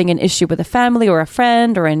 or having an issue with a family or a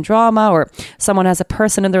friend, or in drama, or someone has a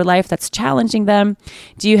person in their life that's challenging them.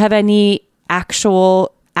 Do you have any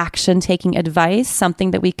actual action-taking advice,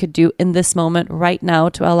 something that we could do in this moment right now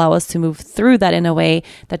to allow us to move through that in a way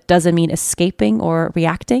that doesn't mean escaping or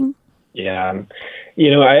reacting? Yeah.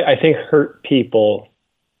 I think hurt people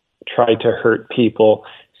try to hurt people.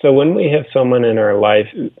 So when we have someone in our life,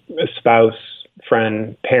 a spouse,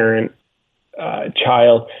 friend, parent,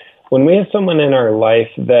 child, when we have someone in our life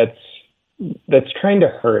that's trying to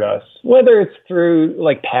hurt us, whether it's through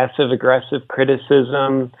passive aggressive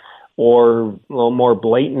criticism or a little more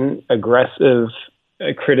blatant, aggressive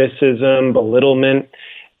criticism, belittlement,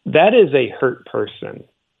 that is a hurt person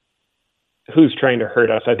who's trying to hurt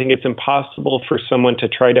us. I think it's impossible for someone to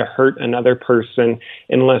try to hurt another person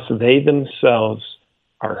unless they themselves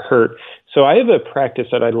are hurt. So I have a practice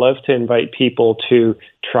that I'd love to invite people to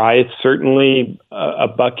try. It's certainly a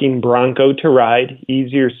bucking bronco to ride,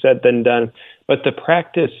 easier said than done. But the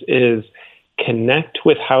practice is connect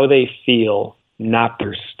with how they feel, not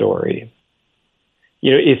their story.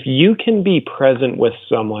 You know, if you can be present with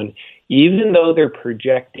someone, even though they're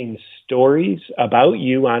projecting stories about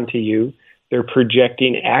you onto you, they're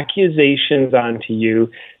projecting accusations onto you,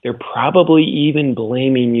 they're probably even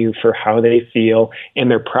blaming you for how they feel, and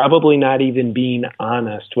they're probably not even being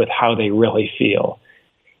honest with how they really feel.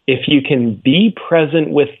 If you can be present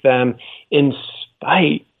with them in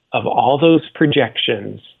spite of all those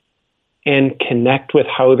projections and connect with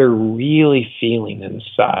how they're really feeling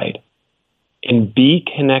inside, and be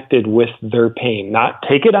connected with their pain, not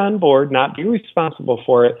take it on board, not be responsible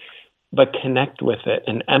for it, but connect with it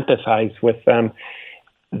and empathize with them,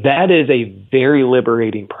 that is a very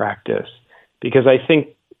liberating practice. Because I think,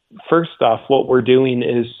 first off, what we're doing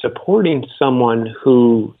is supporting someone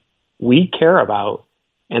who we care about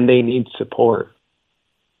and they need support.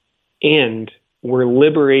 And we're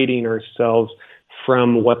liberating ourselves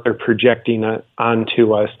from what they're projecting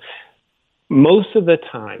onto us. Most of the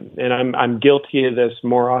time, and I'm guilty of this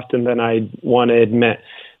more often than I want to admit,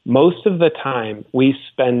 most of the time we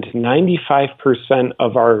spend 95%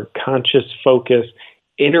 of our conscious focus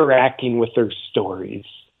interacting with their stories.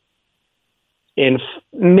 And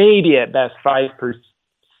maybe at best 5%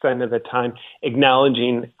 of the time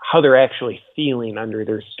acknowledging how they're actually feeling under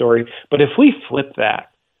their story. But if we flip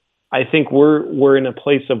that, I think we're in a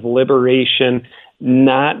place of liberation,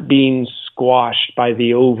 not being squashed by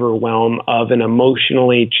the overwhelm of an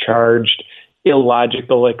emotionally charged,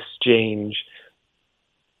 illogical exchange.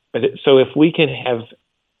 So if we can have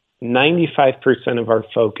 95% of our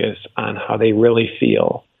focus on how they really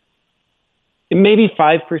feel, and maybe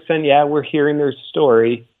 5%, yeah, we're hearing their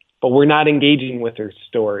story, but we're not engaging with their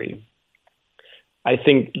story. I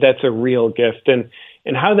think that's a real gift. And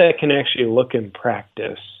how that can actually look in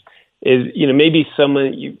practice is, you know, maybe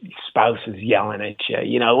your spouse is yelling at you,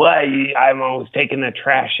 you know, well, I'm always taking the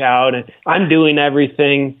trash out and I'm doing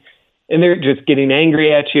everything. And they're just getting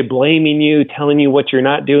angry at you, blaming you, telling you what you're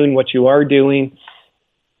not doing, what you are doing.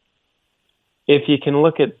 If you can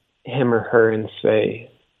look at him or her and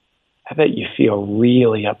say, I bet you feel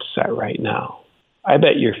really upset right now. I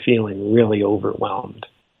bet you're feeling really overwhelmed.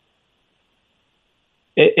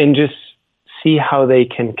 And just see how they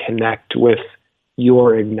can connect with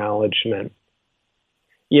your acknowledgement.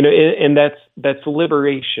 You know, and that's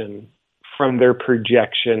liberation from their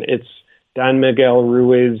projection. It's Don Miguel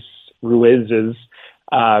Ruiz's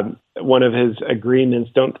one of his agreements,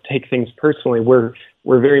 don't take things personally. We're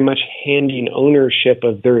very much handing ownership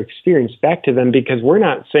of their experience back to them, because we're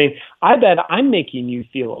not saying, I bet I'm making you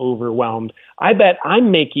feel overwhelmed. I bet I'm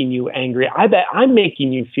making you angry. I bet I'm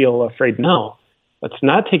making you feel afraid. No, let's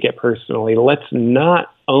not take it personally. Let's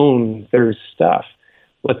not own their stuff.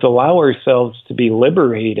 Let's allow ourselves to be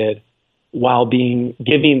liberated while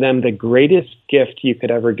giving them the greatest gift you could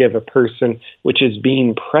ever give a person, which is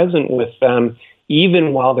being present with them,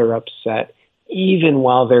 even while they're upset, even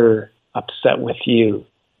while they're upset with you.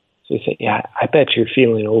 So you say, yeah, I bet you're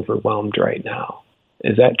feeling overwhelmed right now.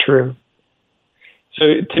 Is that true? So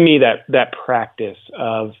to me, that practice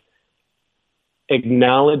of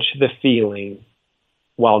acknowledge the feeling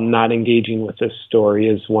while not engaging with the story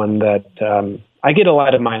is one that I get a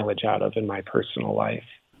lot of mileage out of in my personal life.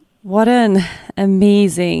 What an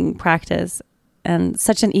amazing practice and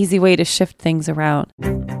such an easy way to shift things around.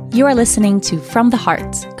 You are listening to From the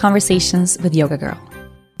Heart, Conversations with Yoga Girl.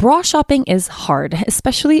 Bra shopping is hard,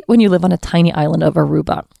 especially when you live on a tiny island of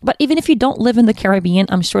Aruba. But even if you don't live in the Caribbean,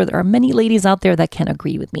 I'm sure there are many ladies out there that can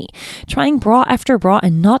agree with me. Trying bra after bra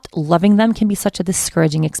and not loving them can be such a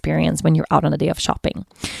discouraging experience when you're out on a day of shopping.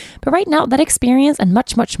 But right now, that experience and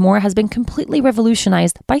much, much more has been completely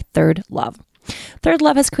revolutionized by Third Love. Third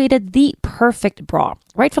Love has created the perfect bra.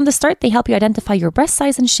 Right from the start, they help you identify your breast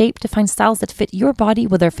size and shape to find styles that fit your body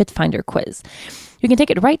with their Fit Finder quiz. You can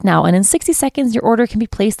take it right now, and in 60 seconds, your order can be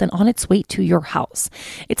placed and on its way to your house.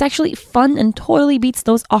 It's actually fun and totally beats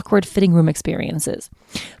those awkward fitting room experiences.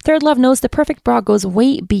 Third Love knows the perfect bra goes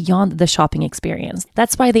way beyond the shopping experience.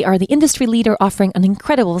 That's why they are the industry leader, offering an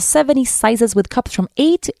incredible 70 sizes with cups from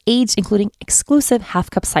A to H, including exclusive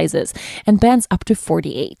half-cup sizes and bands up to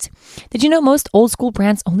 48. Did you know most old school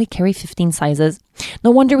brands only carry 15 sizes?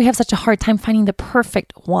 No wonder we have such a hard time finding the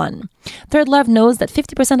perfect one. Third Love knows that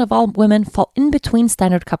 50% of all women fall in between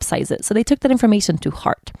standard cup sizes, so they took that information to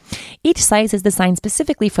heart. Each size is designed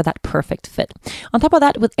specifically for that perfect fit. On top of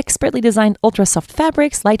that, with expertly designed ultra-soft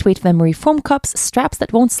fabrics, lightweight memory foam cups, straps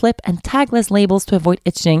that won't slip, and tagless labels to avoid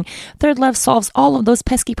itching, Third Love solves all of those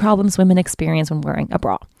pesky problems women experience when wearing a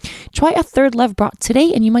bra. Try a Third Love bra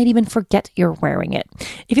today, and you might even forget you're wearing it.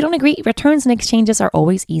 If you don't agree, returns and exchanges are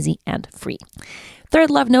always easy and free. Third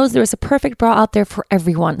Love knows there is a perfect bra out there for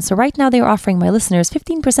everyone. So right now they are offering my listeners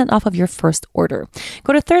 15% off of your first order.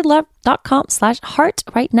 Go to thirdlove.com/heart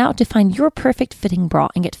right now to find your perfect fitting bra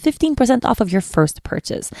and get 15% off of your first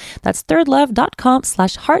purchase. That's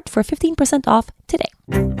thirdlove.com/heart for 15% off today.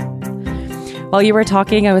 While you were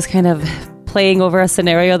talking, I was kind of playing over a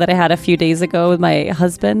scenario that I had a few days ago with my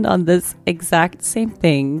husband on this exact same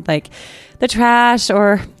thing, like the trash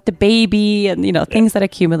or the baby and, things that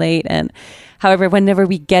accumulate. And however, whenever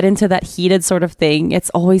we get into that heated sort of thing, it's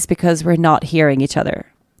always because we're not hearing each other.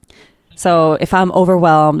 So if I'm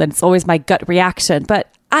overwhelmed, then it's always my gut reaction, but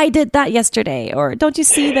I did that yesterday, or don't you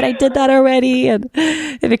see that I did that already? And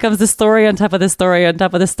it becomes the story on top of the story on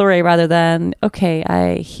top of the story rather than, okay,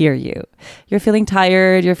 I hear you. You're feeling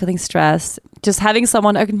tired, you're feeling stressed. Just having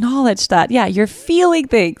someone acknowledge that, yeah, you're feeling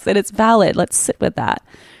things and it's valid. Let's sit with that.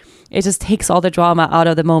 It just takes all the drama out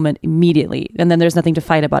of the moment immediately. And then there's nothing to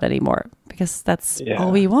fight about anymore, because that's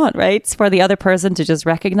all we want, right? It's for the other person to just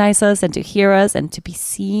recognize us and to hear us and to be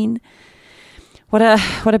seen. What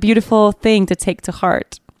a beautiful thing to take to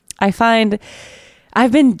heart. I find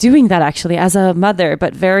I've been doing that actually as a mother,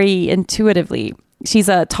 but very intuitively. She's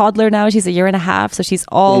a toddler now. She's 1.5 years. So she's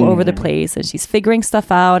all over the place and she's figuring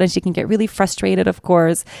stuff out, and she can get really frustrated, of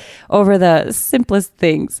course, over the simplest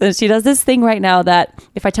things. And she does this thing right now that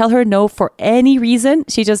if I tell her no for any reason,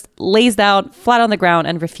 she just lays down flat on the ground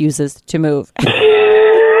and refuses to move.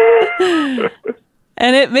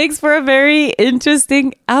 And it makes for a very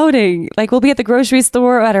interesting outing. Like, we'll be at the grocery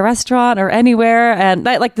store or at a restaurant or anywhere. And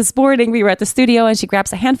like this morning, we were at the studio and she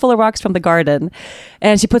grabs a handful of rocks from the garden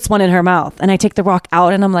and she puts one in her mouth. And I take the rock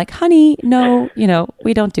out and I'm like, honey, no,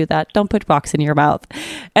 we don't do that. Don't put rocks in your mouth.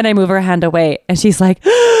 And I move her hand away and she's like,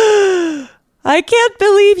 I can't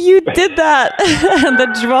believe you did that. And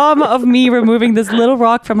the drama of me removing this little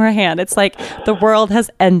rock from her hand, it's like the world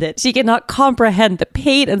has ended. She cannot comprehend the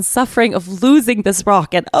pain and suffering of losing this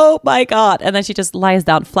rock. And oh my God. And then she just lies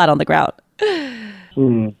down flat on the ground.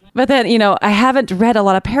 But then, I haven't read a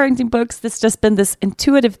lot of parenting books. It's just been this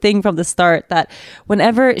intuitive thing from the start that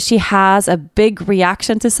whenever she has a big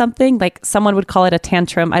reaction to something, like someone would call it a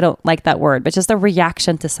tantrum. I don't like that word, but just a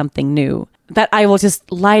reaction to something new, that I will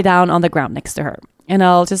just lie down on the ground next to her. And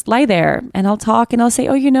I'll just lie there and I'll talk and I'll say,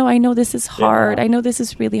 I know this is hard. I know this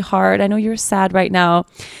is really hard. I know you're sad right now.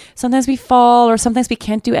 Sometimes we fall, or sometimes we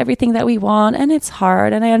can't do everything that we want, and it's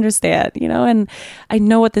hard. And I understand, and I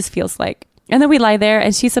know what this feels like. And then we lie there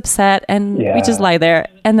and she's upset and we just lie there.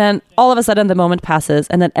 And then all of a sudden the moment passes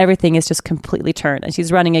and then everything is just completely turned and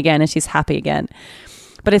she's running again and she's happy again.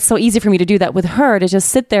 But it's so easy for me to do that with her, to just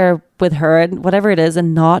sit there with her and whatever it is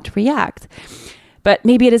and not react. But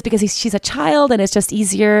maybe it is because she's a child and it's just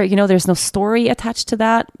easier. There's no story attached to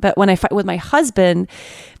that. But when I fight with my husband,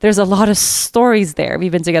 there's a lot of stories there.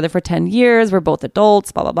 We've been together for 10 years. We're both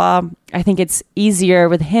adults, blah, blah, blah. I think it's easier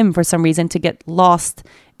with him for some reason to get lost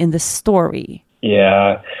in the story.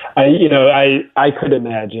 Yeah, I could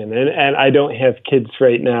imagine, and I don't have kids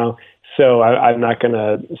right now, so I'm not going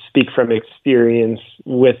to speak from experience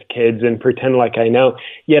with kids and pretend like I know.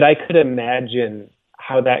 Yet I could imagine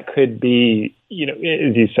how that could be,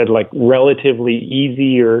 as you said, like relatively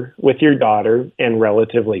easier with your daughter and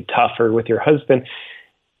relatively tougher with your husband.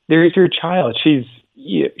 There's your child. She's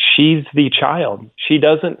the child. She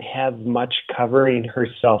doesn't have much covering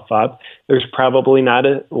herself up. There's probably not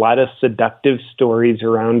a lot of seductive stories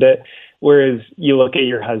around it. Whereas you look at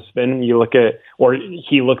your husband, or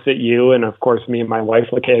he looks at you, and of course me and my wife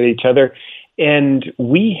look at each other, and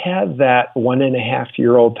we have that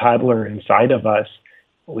 1.5-year-old toddler inside of us.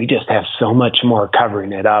 We just have so much more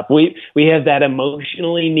covering it up. We have that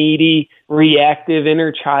emotionally needy, reactive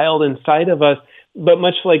inner child inside of us. But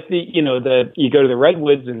much like you go to the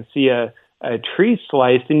redwoods and see a tree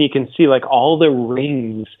sliced, and you can see like all the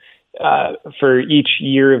rings for each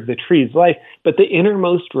year of the tree's life. But the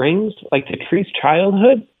innermost rings, like the tree's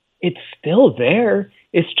childhood, it's still there.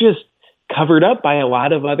 It's just covered up by a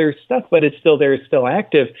lot of other stuff, but it's still there, it's still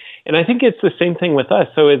active. And I think it's the same thing with us.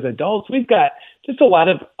 So as adults, we've got just a lot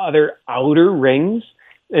of other outer rings.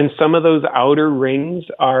 And some of those outer rings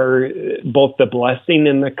are both the blessing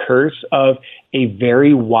and the curse of a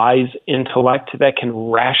very wise intellect that can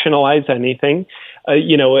rationalize anything,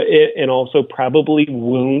 and also probably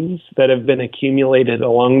wounds that have been accumulated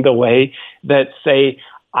along the way that say,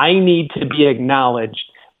 I need to be acknowledged,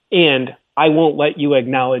 and I won't let you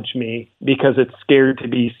acknowledge me because it's scared to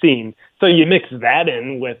be seen. So you mix that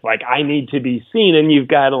in with like, I need to be seen, and you've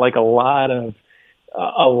got like a lot of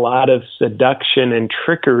seduction and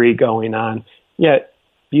trickery going on. Yet,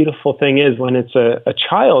 beautiful thing is when it's a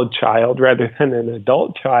child rather than an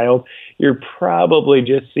adult child, you're probably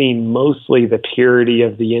just seeing mostly the purity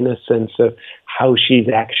of the innocence of how she's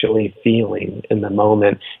actually feeling in the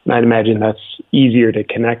moment. And I'd imagine that's easier to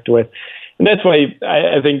connect with. And that's why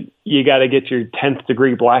I think you got to get your 10th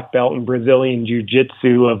degree black belt in Brazilian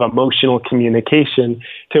Jiu-Jitsu of emotional communication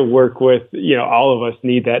to work with, all of us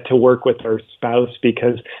need that to work with our spouse,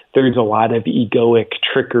 because there's a lot of egoic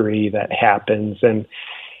trickery that happens. And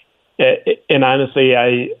honestly,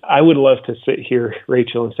 I would love to sit here,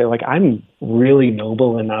 Rachel, and say, like, I'm really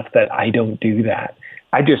noble enough that I don't do that.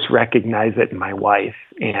 I just recognize it in my wife,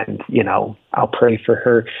 and, I'll pray for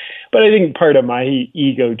her. But I think part of my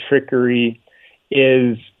ego trickery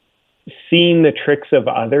is seeing the tricks of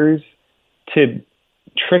others to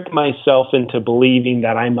trick myself into believing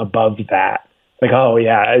that I'm above that. Like, oh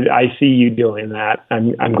yeah, I see you doing that.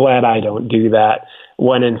 I'm glad I don't do that.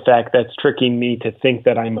 When in fact, that's tricking me to think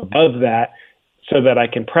that I'm above that so that I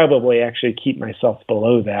can probably actually keep myself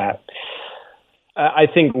below that. I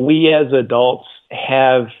think we as adults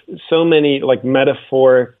have so many like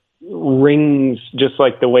metaphoric rings, just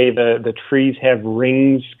like the way the trees have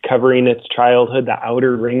rings covering its childhood, the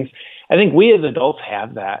outer rings. I think we as adults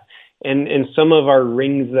have that. And some of our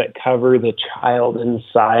rings that cover the child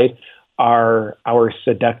inside are our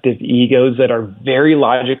seductive egos that are very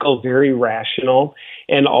logical, very rational,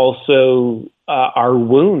 and also our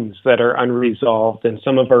wounds that are unresolved. And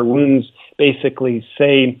some of our wounds basically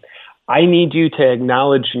say, I need you to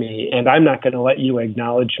acknowledge me, and I'm not going to let you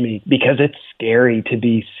acknowledge me because it's scary to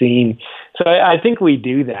be seen. So I think we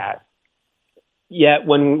do that. Yet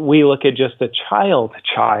when we look at just a child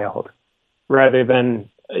rather than,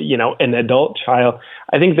 an adult child,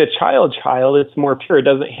 I think the child, it's more pure. It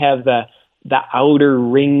doesn't have the outer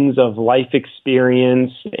rings of life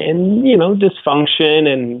experience and, dysfunction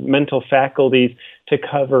and mental faculties to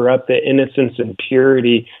cover up the innocence and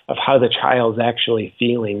purity of how the child's actually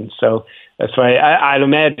feeling. So that's why I'd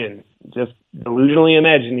imagine, just delusionally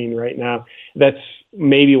imagining right now, that's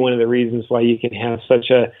maybe one of the reasons why you can have such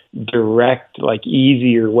a direct, like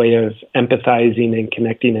easier way of empathizing and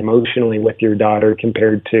connecting emotionally with your daughter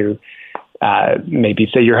compared to maybe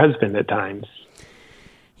say your husband at times.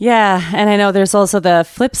 Yeah. And I know there's also the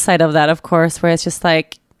flip side of that, of course, where it's just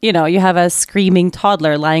like, you have a screaming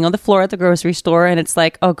toddler lying on the floor at the grocery store and it's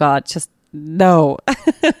like, oh God, just no.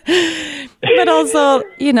 But also,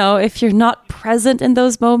 if you're not present in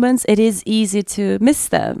those moments, it is easy to miss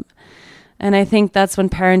them. And I think that's when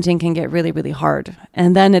parenting can get really, really hard.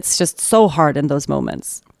 And then it's just so hard in those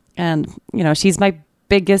moments. And, she's my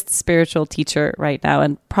biggest spiritual teacher right now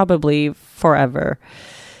and probably forever.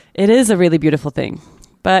 It is a really beautiful thing.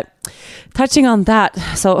 But touching on that,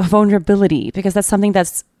 so vulnerability, because that's something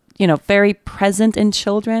that's, very present in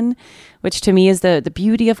children, which to me is the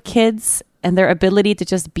beauty of kids and their ability to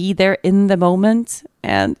just be there in the moment.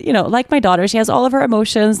 And, like my daughter, she has all of her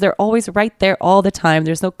emotions. They're always right there all the time.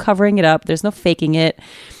 There's no covering it up. There's no faking it.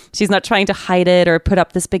 She's not trying to hide it or put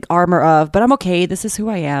up this big armor of, but I'm okay. This is who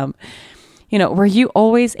I am. Were you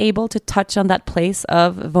always able to touch on that place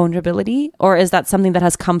of vulnerability? Or is that something that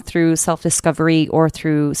has come through self-discovery or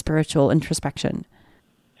through spiritual introspection?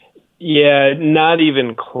 Yeah, not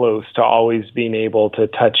even close to always being able to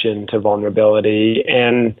touch into vulnerability.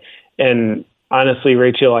 And honestly,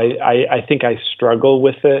 Rachel, I think I struggle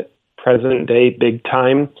with it present day big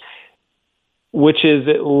time, which is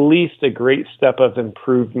at least a great step of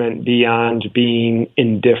improvement beyond being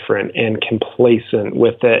indifferent and complacent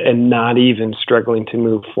with it and not even struggling to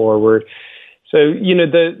move forward. So,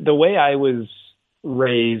 the way I was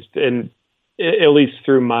raised, and at least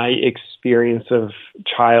through my experience of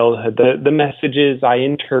childhood, the messages I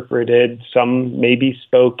interpreted, some maybe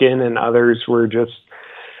spoken and others were just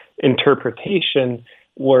interpretation,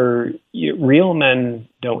 were real men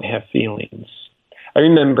don't have feelings. I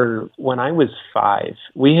remember when I was 5,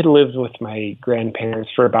 we had lived with my grandparents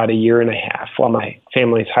for about a year and a half while my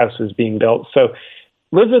family's house was being built. So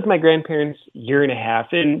lived with my grandparents a year and a half,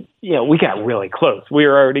 and we got really close. We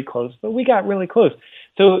were already close, but we got really close.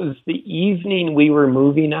 So it was the evening we were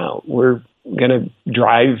moving out. We're going to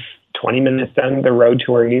drive 20 minutes down the road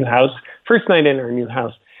to our new house, first night in our new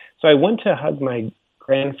house. So I went to hug my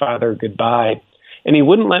grandfather goodbye, and he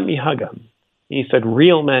wouldn't let me hug him. He said,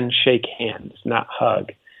 "Real men shake hands, not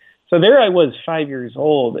hug." So there I was, 5 years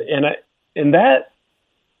old, and that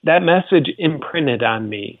message imprinted on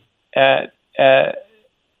me at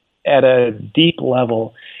a deep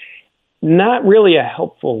level. Not really a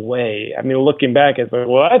helpful way. I mean, looking back, it's like,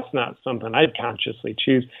 well, that's not something I'd consciously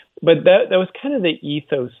choose. But that was kind of the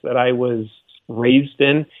ethos that I was raised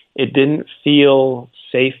in. It didn't feel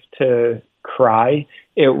safe to cry.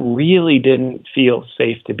 It really didn't feel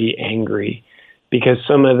safe to be angry, because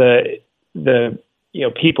some of the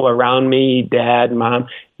people around me, dad, mom,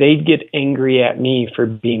 they'd get angry at me for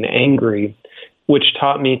being angry, which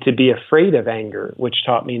taught me to be afraid of anger, which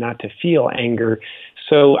taught me not to feel anger.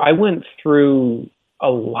 So I went through a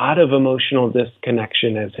lot of emotional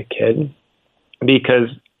disconnection as a kid because,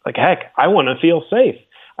 heck, I want to feel safe.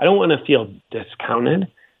 I don't want to feel discounted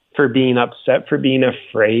for being upset, for being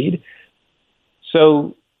afraid.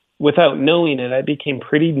 So without knowing it, I became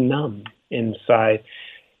pretty numb inside.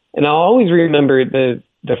 And I'll always remember the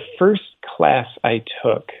first class I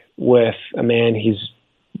took with a man. He's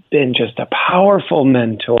been just a powerful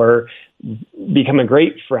mentor, become a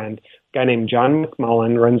great friend. A guy named John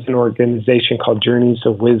McMullen runs an organization called Journeys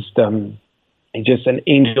of Wisdom. He's just an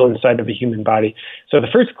angel inside of a human body. So the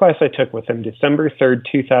first class I took with him, December 3rd,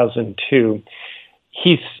 2002,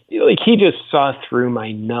 he just saw through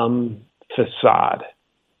my numb facade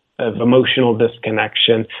of emotional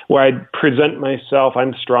disconnection, where I'd present myself,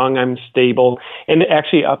 I'm strong, I'm stable. And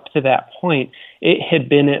actually up to that point, it had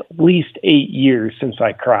been at least 8 years since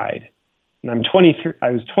I cried. And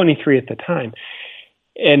I was 23 at the time.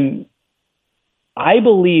 And I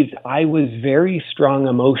believed I was very strong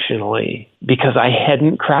emotionally because I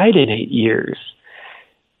hadn't cried in 8 years.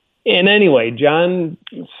 And anyway, John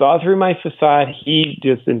saw through my facade. He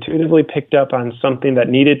just intuitively picked up on something that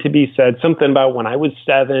needed to be said, something about when I was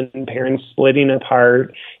 7, parents splitting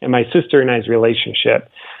apart, and my sister and I's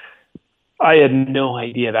relationship. I had no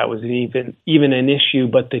idea that was even an issue,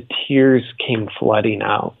 but the tears came flooding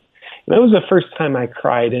out. And that was the first time I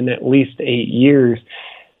cried in at least 8 years.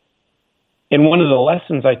 And one of the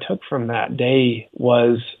lessons I took from that day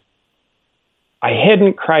was I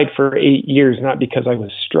hadn't cried for 8 years, not because I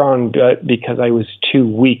was strong, but because I was too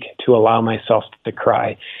weak to allow myself to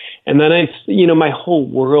cry. And then my whole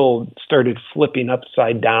world started flipping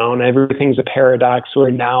upside down. Everything's a paradox, where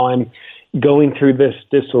now I'm going through this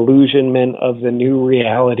disillusionment of the new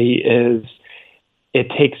reality is it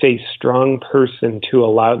takes a strong person to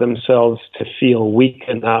allow themselves to feel weak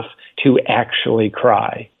enough to actually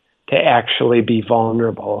cry, to actually be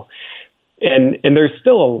vulnerable. And there's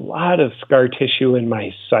still a lot of scar tissue in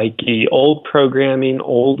my psyche, old programming,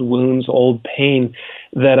 old wounds, old pain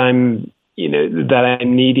that I'm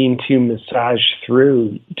needing to massage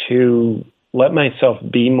through to let myself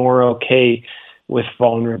be more okay with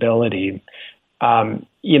vulnerability.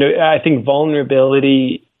 I think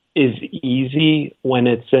vulnerability is easy when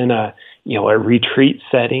it's in a retreat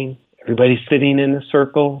setting. Everybody's sitting in a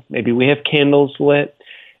circle. Maybe we have candles lit.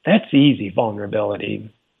 That's easy vulnerability.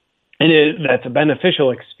 And that's a beneficial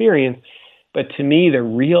experience. But to me, the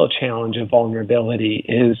real challenge of vulnerability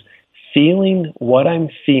is feeling what I'm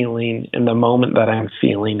feeling in the moment that I'm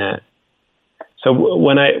feeling it. So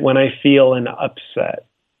when I feel an upset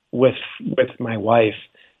with my wife,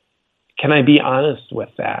 can I be honest with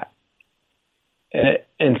that?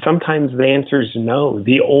 And sometimes the answer is no.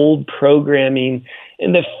 The old programming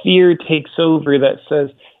and the fear takes over that says,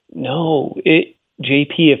 no,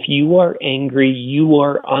 JP, if you are angry, you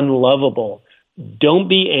are unlovable. Don't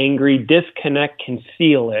be angry, disconnect,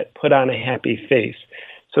 conceal it, put on a happy face.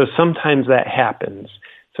 So sometimes that happens.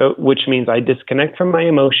 So, which means I disconnect from my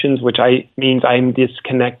emotions, which means I'm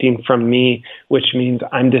disconnecting from me, which means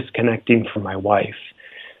I'm disconnecting from my wife.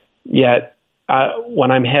 Yet,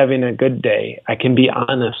 when I'm having a good day, I can be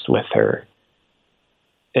honest with her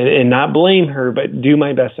and not blame her, but do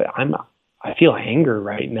my best. I feel anger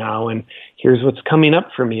right now, and here's what's coming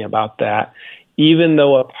up for me about that. Even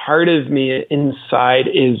though a part of me inside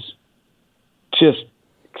is just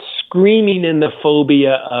screaming in the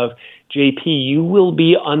phobia of, JP, you will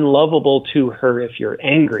be unlovable to her if you're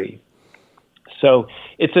angry. So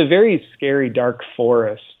it's a very scary dark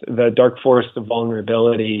forest, the dark forest of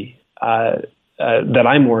vulnerability that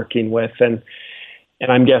I'm working with. And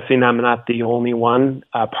And I'm guessing I'm not the only one.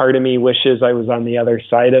 Part of me wishes I was on the other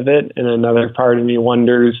side of it, and another part of me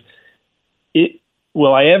wonders,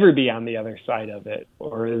 will I ever be on the other side of it?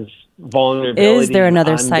 Or is vulnerability Is there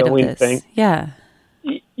another an side of ongoing this? thing? Yeah.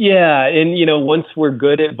 Yeah, and once we're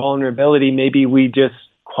good at vulnerability, maybe we just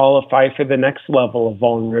qualify for the next level of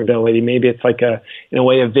vulnerability. Maybe it's like in a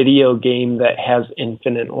way, a video game that has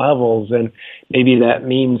infinite levels, and maybe that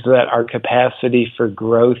means that our capacity for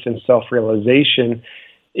growth and self-realization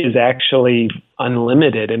is actually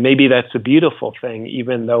unlimited. And maybe that's a beautiful thing,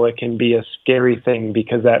 even though it can be a scary thing,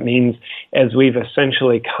 because that means as we've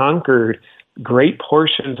essentially conquered great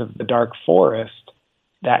portions of the dark forest,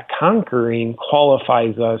 that conquering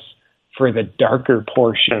qualifies us for the darker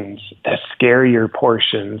portions, the scarier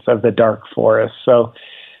portions of the dark forest. So,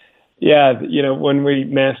 yeah, when we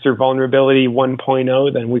master vulnerability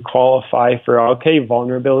 1.0, then we qualify for,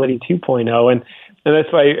 vulnerability 2.0. And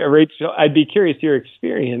that's why, Rachel, I'd be curious your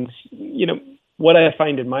experience. What I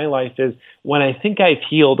find in my life is when I think I've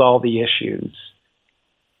healed all the issues,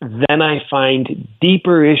 then I find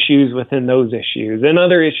deeper issues within those issues and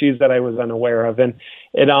other issues that I was unaware of. And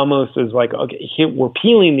it almost is like, we're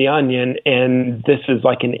peeling the onion, and this is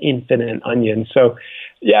like an infinite onion. So,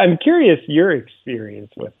 yeah, I'm curious your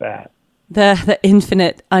experience with that. The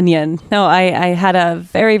infinite onion. No, I had a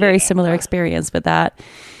very, very similar experience with that.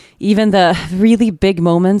 Even the really big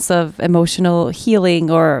moments of emotional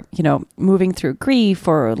healing, or, moving through grief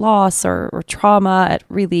or loss or trauma at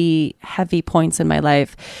really heavy points in my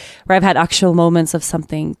life, where I've had actual moments of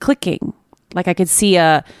something clicking. Like I could see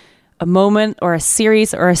a moment or a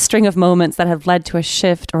series or a string of moments that have led to a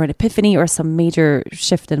shift or an epiphany or some major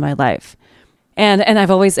shift in my life. And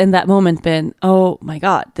I've always in that moment been, oh my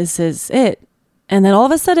God, this is it. And then all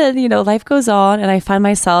of a sudden, life goes on, and I find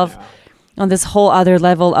myself on this whole other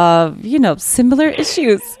level of, similar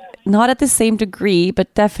issues, not at the same degree,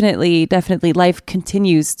 but definitely life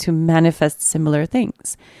continues to manifest similar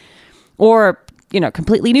things, or,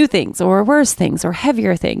 completely new things, or worse things, or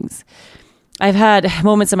heavier things. I've had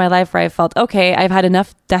moments in my life where I felt, okay, I've had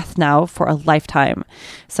enough death now for a lifetime.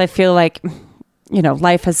 So I feel like,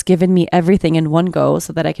 life has given me everything in one go,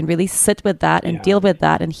 so that I can really sit with that and deal with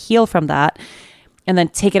that and heal from that, and then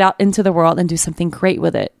take it out into the world and do something great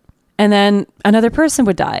with it. And then another person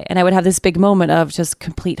would die, and I would have this big moment of just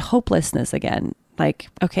complete hopelessness again. Like,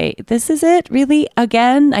 okay, this is it? Really?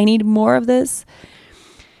 Again? I need more of this?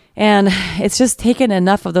 And it's just taken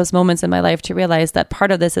enough of those moments in my life to realize that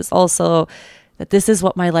part of this is also that this is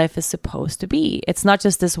what my life is supposed to be. It's not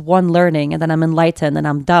just this one learning and then I'm enlightened and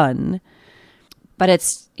I'm done, but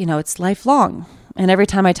it's, it's lifelong. And every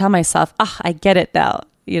time I tell myself, I get it now.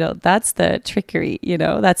 That's the trickery,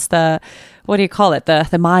 that's the, what do you call it?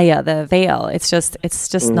 The Maya, the veil. It's just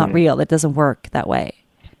not real. It doesn't work that way.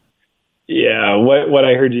 Yeah. What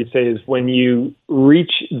I heard you say is when you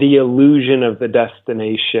reach the illusion of the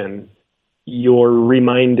destination, you're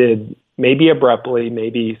reminded, maybe abruptly,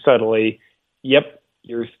 maybe subtly, yep,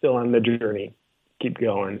 you're still on the journey. Keep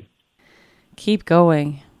going. Keep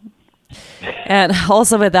going. And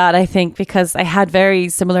also with that, I think because I had very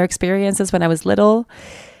similar experiences when I was little,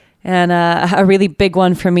 and a really big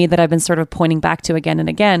one for me that I've been sort of pointing back to again and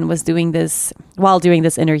again was doing this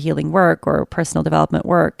inner healing work or personal development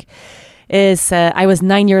work is I was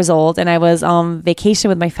 9 years old and I was on vacation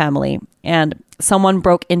with my family, and someone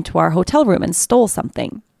broke into our hotel room and stole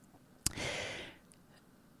something.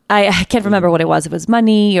 I can't remember what it was. It was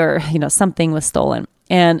money or, something was stolen.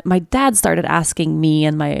 And my dad started asking me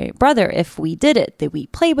and my brother if we did it. Did we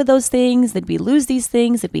play with those things? Did we lose these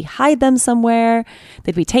things? Did we hide them somewhere?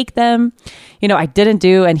 Did we take them? I didn't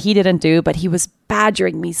do and he didn't do, but he was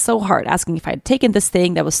badgering me so hard, asking if I had taken this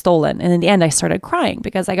thing that was stolen. And in the end, I started crying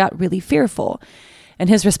because I got really fearful. And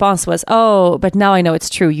his response was, oh, but now I know it's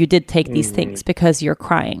true. You did take these things because you're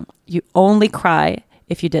crying. You only cry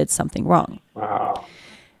if you did something wrong. Wow.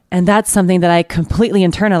 And that's something that I completely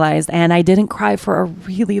internalized, and I didn't cry for a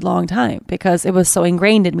really long time because it was so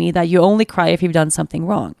ingrained in me that you only cry if you've done something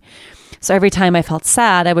wrong. So every time I felt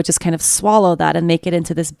sad, I would just kind of swallow that and make it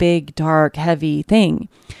into this big, dark, heavy thing.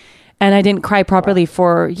 And I didn't cry properly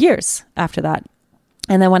for years after that.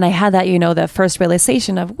 And then when I had that, the first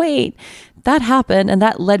realization of, wait, that happened and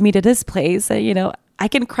that led me to this place, I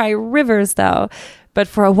can cry rivers now. But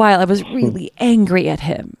for a while, I was really angry at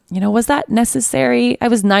him. Was that necessary? I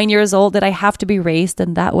was 9 years old. Did I have to be raised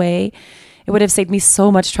in that way? It would have saved me so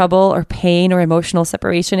much trouble or pain or emotional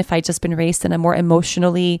separation if I'd just been raised in a more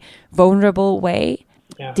emotionally vulnerable way.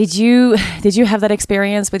 Yeah. Did you have that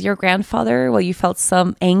experience with your grandfather where you felt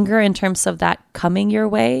some anger in terms of that coming your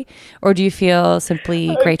way? Or do you feel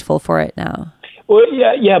simply grateful for it now? Well,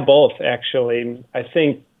 yeah, both actually. I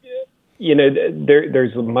think,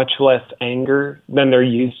 there's much less anger than there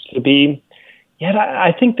used to be. Yet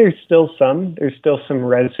I think there's still some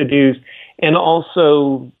residues, and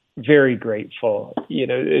also very grateful.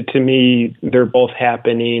 To me, they're both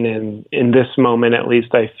happening, and in this moment, at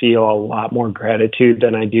least, I feel a lot more gratitude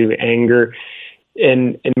than I do anger.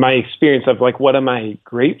 And in my experience of like, what am I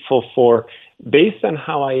grateful for? Based on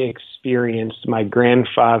how I experienced my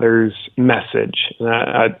grandfather's message, and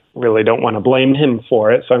I really don't want to blame him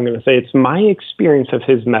for it, so I'm going to say it's my experience of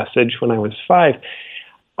his message when I was 5.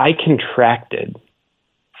 I contracted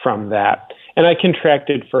from that, and I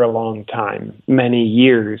contracted for a long time, many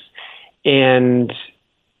years. And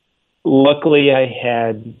luckily, I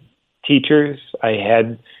had teachers, I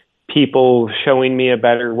had people showing me a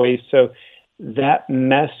better way. So that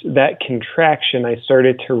contraction, I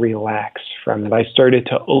started to relax from it. I started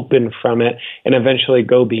to open from it and eventually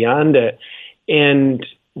go beyond it. And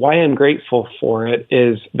why I'm grateful for it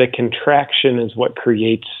is the contraction is what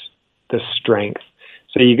creates the strength.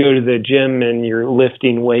 So you go to the gym and you're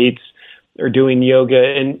lifting weights or doing yoga,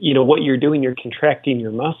 and what you're doing, you're contracting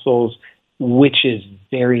your muscles, which is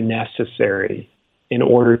very necessary in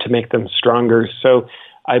order to make them stronger. So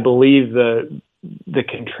I believe the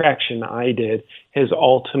contraction I did has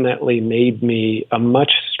ultimately made me a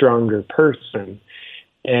much stronger person.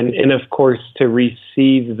 And of course, to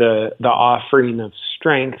receive the offering of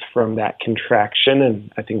strength from that contraction,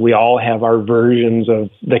 and I think we all have our versions of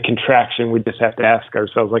the contraction. We just have to ask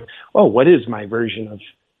ourselves, like, oh, what is my version of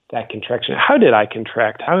that contraction? How did I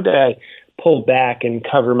contract? How did I pull back and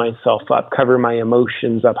cover myself up, cover my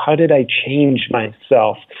emotions up? How did I change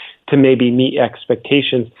myself to maybe meet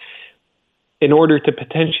expectations? In order to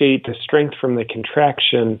potentiate the strength from the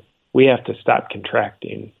contraction, we have to stop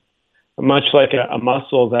contracting. Much like a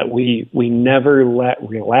muscle that we never let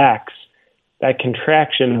relax, that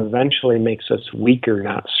contraction eventually makes us weaker,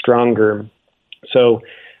 not stronger. So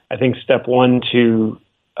I think step one to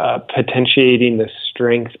potentiating the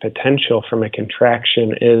strength potential from a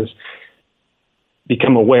contraction is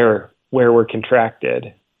become aware where we're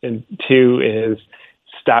contracted. And 2 is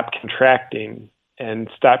stop contracting. And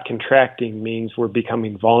stop contracting means we're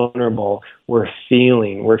becoming vulnerable. We're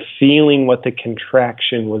feeling what the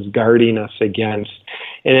contraction was guarding us against.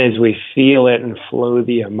 And as we feel it and flow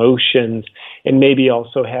the emotions, and maybe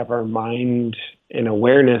also have our mind and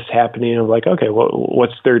awareness happening of like, okay, well,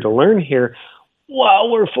 what's there to learn here?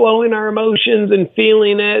 While we're flowing our emotions and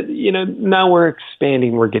feeling it, now we're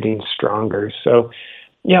expanding, we're getting stronger. So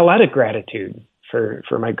yeah, a lot of gratitude for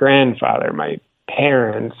my grandfather, my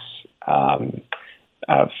parents,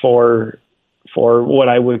 for what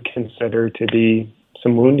I would consider to be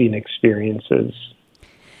some wounding experiences.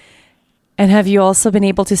 And have you also been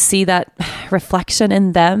able to see that reflection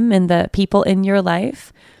in them, in the people in your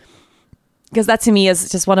life? Because that to me is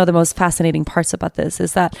just one of the most fascinating parts about this,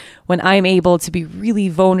 is that when I'm able to be really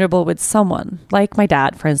vulnerable with someone, like my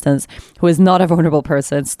dad, for instance, who is not a vulnerable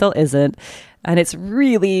person, still isn't, and it's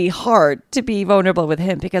really hard to be vulnerable with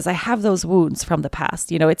him because I have those wounds from the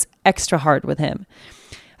past. It's extra hard with him.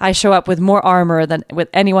 I show up with more armor than with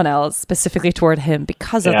anyone else, specifically toward him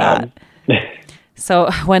because of that. So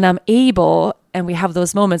when I'm able, and we have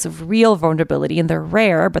those moments of real vulnerability, and they're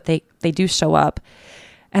rare, but they do show up,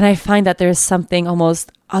 and I find that there's something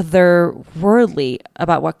almost otherworldly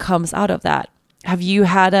about what comes out of that. Have you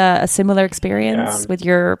had a similar experience with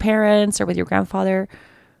your parents or with your grandfather?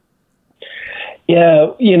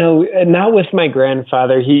 Yeah, not with my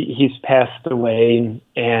grandfather. He's passed away,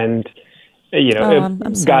 and I'm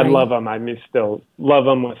sorry. God love him. I still love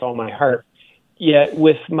him with all my heart. Yet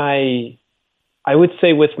I would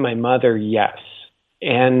say with my mother, yes,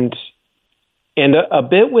 and a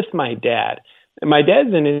bit with my dad. And my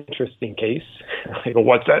dad's an interesting case. Like, well,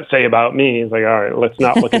 what's that say about me? He's like, all right, let's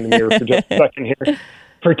not look in the mirror for just a second here.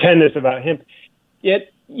 Pretend it's about him.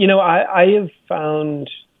 Yet, I have found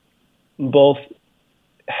both,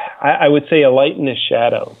 I would say, a light and a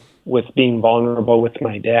shadow with being vulnerable with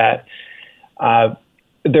my dad.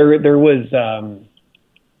 There was,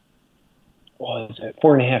 what was it,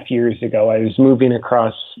 4.5 years ago, I was moving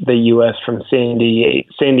across the U.S. from San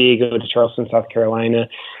Diego to Charleston, South Carolina.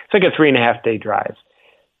 It's like a 3.5-day drive.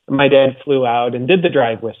 My dad flew out and did the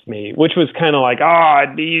drive with me, which was kind of like,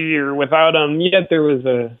 it'd be easier without him. Yet there was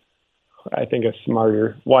I think a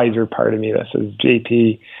smarter, wiser part of me that says,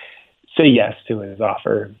 JP, say yes to his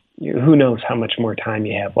offer. Who knows how much more time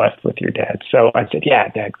you have left with your dad. So I said, yeah,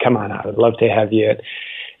 Dad, come on out. I'd love to have you.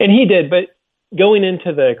 And he did. But going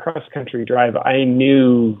into the cross-country drive, I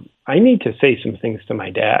knew I need to say some things to my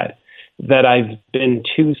dad. that I've been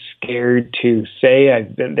too scared to say.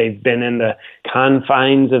 They've been in the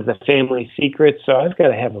confines of the family secret, so I've got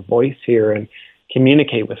to have a voice here and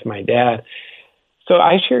communicate with my dad. So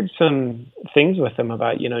I shared some things with him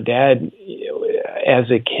about, Dad,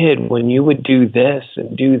 as a kid, when you would do this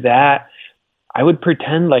and do that, I would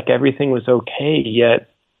pretend like everything was okay, yet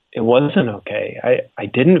it wasn't okay. I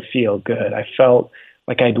didn't feel good. I felt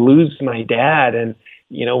like I'd lose my dad. And,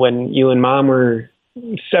 when you and Mom were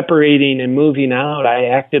separating and moving out, I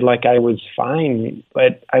acted like I was fine,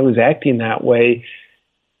 but I was acting that way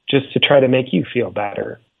just to try to make you feel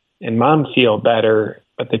better and Mom feel better.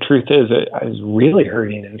 But the truth is, I was really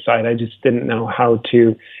hurting inside. I just didn't know how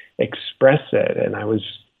to express it. And I was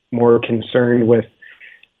more concerned with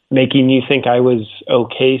making you think I was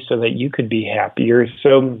okay so that you could be happier.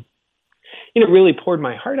 So, really poured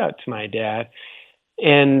my heart out to my dad.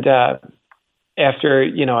 And after,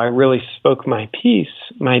 I really spoke my piece,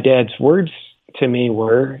 my dad's words to me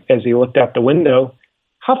were, as he looked out the window,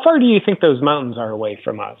 "How far do you think those mountains are away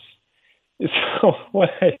from us?" So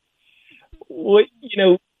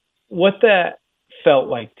what that felt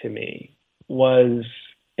like to me was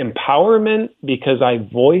empowerment, because I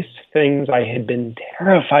voiced things I had been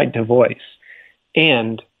terrified to voice.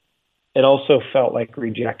 And it also felt like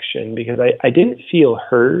rejection, because I didn't feel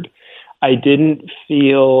heard. I didn't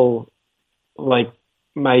feel like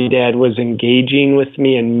my dad was engaging with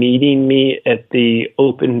me and meeting me at the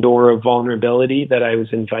open door of vulnerability that I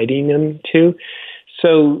was inviting him to.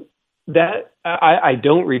 So that I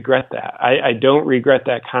don't regret that. I don't regret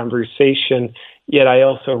that conversation. Yet I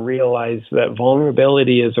also realize that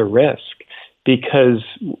vulnerability is a risk, because,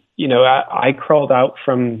 I crawled out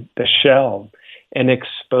from the shell and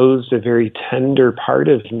exposed a very tender part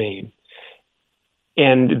of me.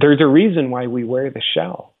 And there's a reason why we wear the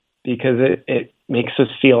shell, because it makes us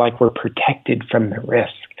feel like we're protected from the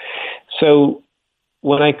risk. So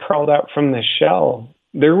when I crawled out from the shell,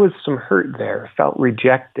 there was some hurt there, felt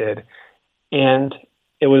rejected. And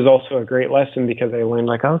it was also a great lesson, because I learned,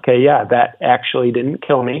 okay, yeah, that actually didn't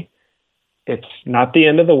kill me. It's not the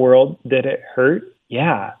end of the world. Did it hurt?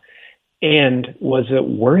 Yeah. And was it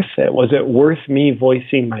worth it? Was it worth me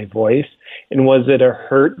voicing my voice? And was it a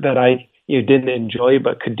hurt that I didn't enjoy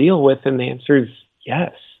but could deal with? And the answer is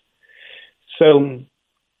yes. So,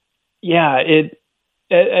 yeah,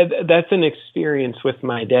 that's an experience with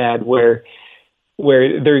my dad where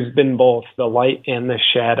there's been both the light and the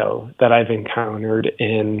shadow that I've encountered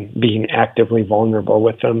in being actively vulnerable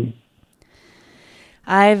with him.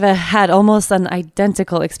 I've had almost an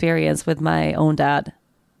identical experience with my own dad.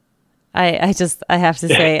 I have to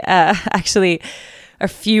say, actually, a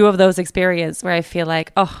few of those experiences where I feel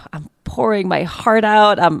like, I'm pouring my heart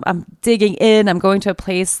out. I'm digging in. I'm going to a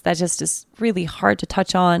place that just is really hard to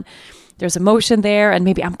touch on. There's emotion there, and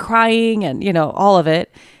maybe I'm crying, and all of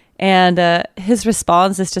it. And his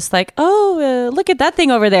response is just like, look at that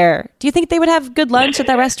thing over there. Do you think they would have good lunch at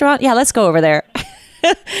that restaurant? Yeah, let's go over there.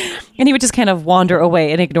 And he would just kind of wander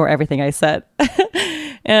away and ignore everything I said.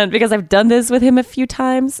 And because I've done this with him a few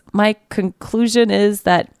times, my conclusion is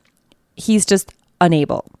that he's just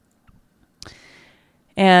unable.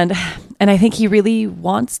 And I think he really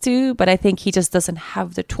wants to, but I think he just doesn't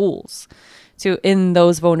have the tools to, in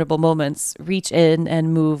those vulnerable moments, reach in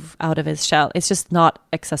and move out of his shell. It's just not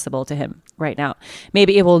accessible to him right now.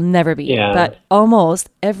 Maybe it will never be, but almost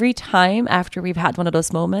every time after we've had one of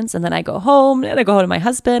those moments, and then I go home to my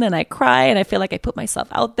husband and I cry and I feel like I put myself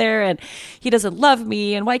out there and he doesn't love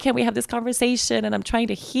me, and why can't we have this conversation, and I'm trying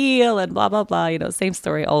to heal and blah, blah, blah, same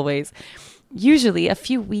story always. Usually a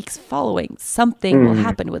few weeks following, something will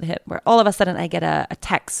happen with him where all of a sudden I get a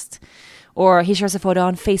text, or he shares a photo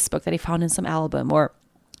on Facebook that he found in some album, or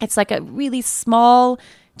it's like a really small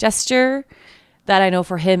gesture that I know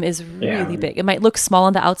for him is really big. It might look small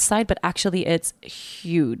on the outside, but actually it's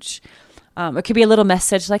huge. It could be a little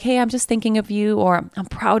message like, hey, I'm just thinking of you, or I'm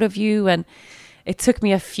proud of you. And it took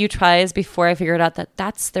me a few tries before I figured out that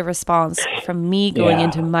that's the response from me going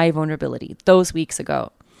into my vulnerability those weeks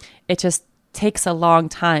ago. It just takes a long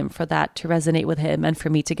time for that to resonate with him and for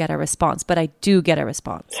me to get a response, but I do get a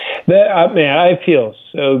response. Man, I feel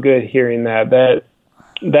so good hearing that.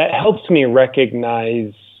 That helps me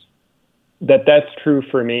recognize that that's true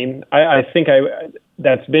for me. I think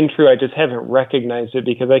that's been true. I just haven't recognized it,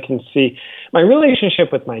 because I can see my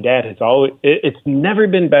relationship with my dad it's never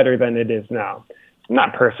been better than it is now. It's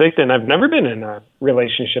not perfect, and I've never been in a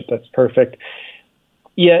relationship that's perfect.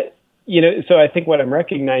 Yet, so I think what I'm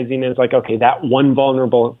recognizing is like, okay, that one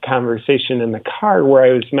vulnerable conversation in the car where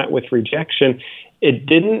I was met with rejection, it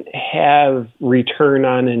didn't have return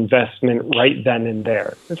on investment right then and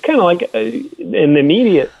there. It's kind of like in the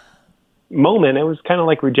immediate moment, it was kind of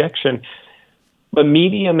like rejection. But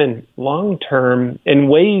medium and long term, in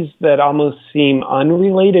ways that almost seem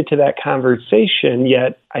unrelated to that conversation,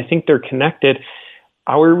 yet I think they're connected,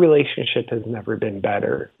 our relationship has never been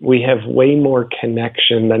better. We have way more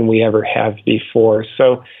connection than we ever have before.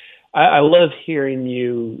 So I love hearing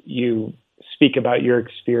you speak about your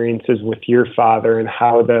experiences with your father and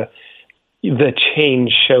how the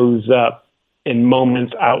change shows up in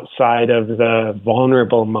moments outside of the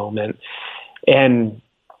vulnerable moment. And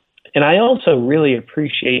I also really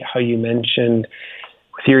appreciate how you mentioned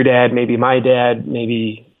with your dad, maybe my dad,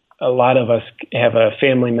 maybe a lot of us have a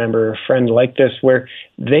family member or friend like this, where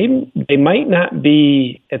they might not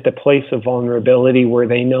be at the place of vulnerability where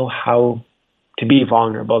they know how to be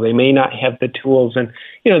vulnerable. They may not have the tools, and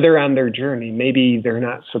they're on their journey. Maybe they're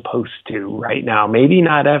not supposed to right now, maybe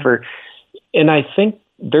not ever. And I think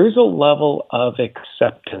there's a level of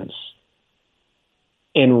acceptance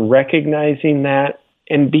in recognizing that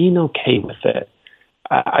and being okay with it.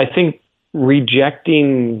 I think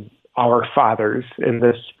rejecting our fathers in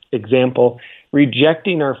this example,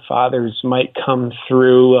 rejecting our fathers might come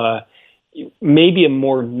through maybe a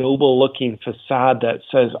more noble looking facade that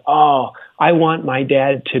says, oh, I want my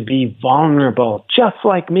dad to be vulnerable just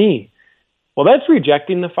like me. Well, that's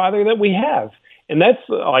rejecting the father that we have. And that's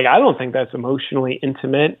I don't think that's emotionally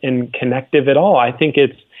intimate and connective at all. I think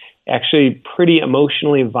it's actually pretty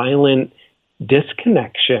emotionally violent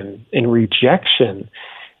disconnection and rejection.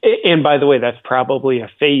 And by the way, that's probably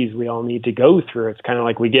a phase we all need to go through. It's kind of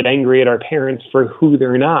like we get angry at our parents for who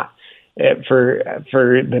they're not, for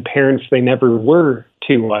the parents they never were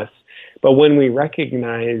to us. But when we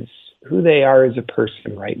recognize who they are as a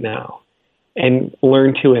person right now and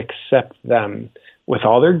learn to accept them with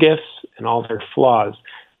all their gifts and all their flaws,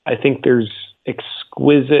 I think there's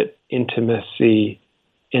exquisite intimacy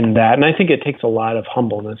in that. And I think it takes a lot of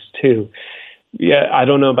humbleness too. Yeah, I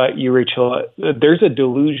don't know about you, Rachel. There's a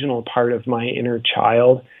delusional part of my inner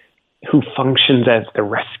child who functions as the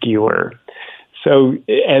rescuer. So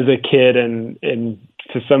as a kid and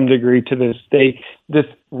to some degree to this day, this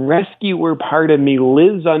rescuer part of me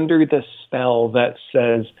lives under the spell that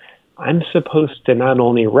says, I'm supposed to not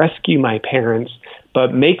only rescue my parents,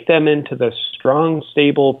 but make them into the strong,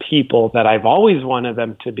 stable people that I've always wanted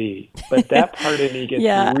them to be. But that part of me gets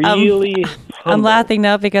really humbled. I'm laughing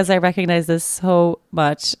now because I recognize this so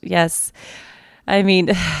much. Yes. I mean,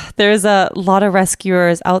 there's a lot of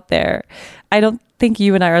rescuers out there. I don't think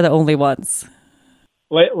you and I are the only ones.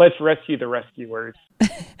 Let's rescue the rescuers.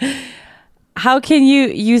 How can you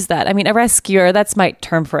use that? I mean, a rescuer, that's my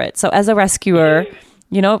term for it. So as a rescuer,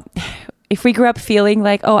 if we grew up feeling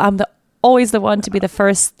like, oh, I'm always the one to be the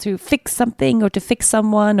first to fix something or to fix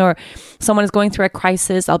someone, or someone is going through a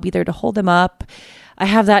crisis, I'll be there to hold them up. I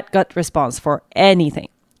have that gut response for anything.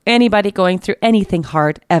 Anybody going through anything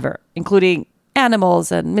hard ever, including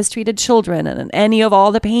animals and mistreated children and any of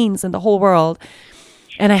all the pains in the whole world.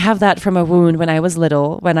 And I have that from a wound when I was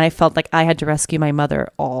little, when I felt like I had to rescue my mother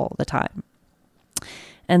all the time.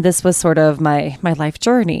 And this was sort of my life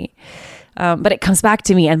journey. But it comes back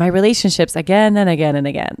to me and my relationships again and again and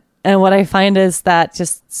again. And what I find is that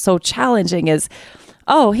just so challenging is,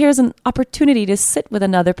 oh, here's an opportunity to sit with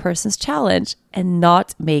another person's challenge and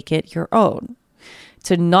not make it your own.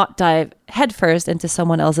 To not dive headfirst into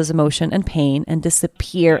someone else's emotion and pain and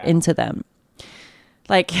disappear into them.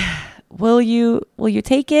 Like, will you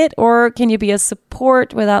take it, or can you be a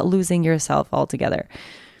support without losing yourself altogether?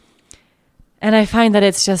 And I find that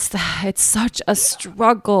it's such a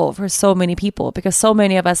struggle for so many people, because so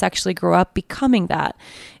many of us actually grow up becoming that.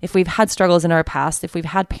 If we've had struggles in our past, if we've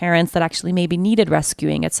had parents that actually maybe needed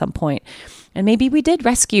rescuing at some point, and maybe we did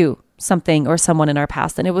rescue something or someone in our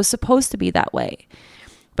past and it was supposed to be that way.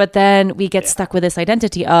 But then we get stuck with this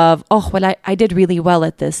identity of, oh, well, I did really well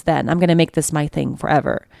at this then. I'm going to make this my thing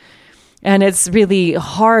forever. And it's really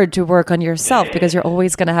hard to work on yourself because you're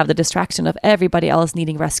always going to have the distraction of everybody else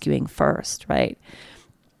needing rescuing first, right?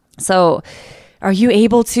 So are you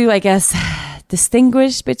able to, I guess,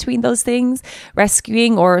 distinguish between those things,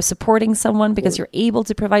 rescuing or supporting someone because you're able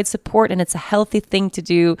to provide support and it's a healthy thing to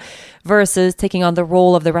do, versus taking on the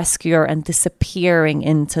role of the rescuer and disappearing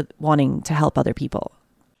into wanting to help other people?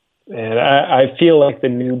 And I feel like the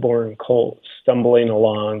newborn colt stumbling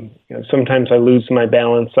along. Sometimes I lose my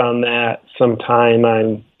balance on that.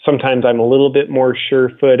 Sometimes I'm a little bit more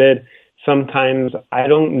sure-footed. Sometimes I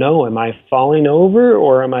don't know. Am I falling over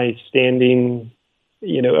or am I standing,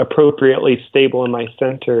 appropriately stable in my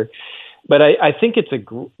center? But I think it's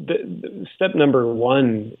step number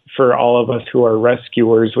one for all of us who are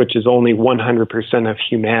rescuers, which is only 100% of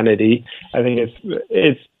humanity. I think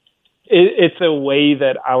it's it's a way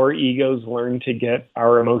that our egos learn to get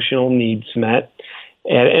our emotional needs met.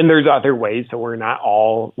 And there's other ways, so we're not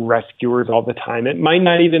all rescuers all the time. It might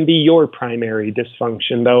not even be your primary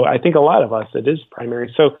dysfunction, though I think a lot of us, it is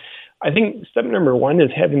primary. So I think step number one is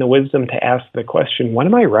having the wisdom to ask the question, what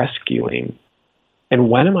am I rescuing? And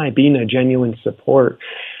when am I being a genuine support?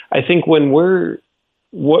 I think and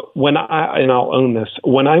I'll own this,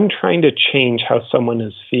 when I'm trying to change how someone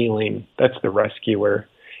is feeling, that's the rescuer.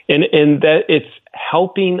 And that it's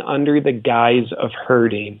helping under the guise of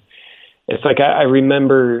hurting. It's like I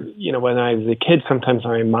remember, when I was a kid, sometimes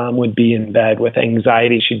my mom would be in bed with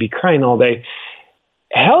anxiety. She'd be crying all day.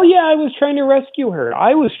 Hell yeah, I was trying to rescue her.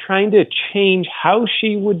 I was trying to change how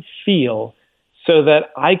she would feel so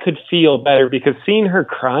that I could feel better, because seeing her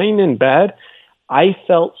crying in bed, I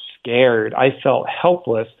felt scared. I felt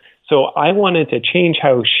helpless. So I wanted to change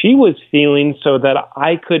how she was feeling so that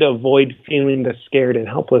I could avoid feeling the scared and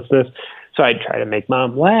helplessness. So I'd try to make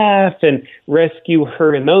mom laugh and rescue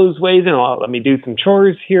her in those ways. And let me do some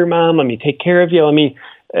chores here, mom. Let me take care of you. Let me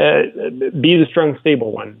be the strong,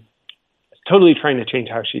 stable one. Totally trying to change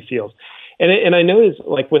how she feels. And I notice,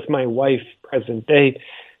 like with my wife, present day,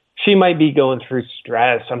 she might be going through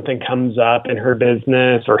stress. Something comes up in her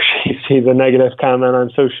business, or she sees a negative comment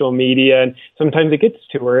on social media, and sometimes it gets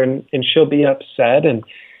to her, and she'll be upset. And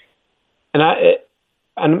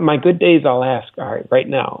on my good days, I'll ask, all right, right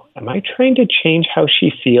now, am I trying to change how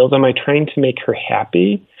she feels? Am I trying to make her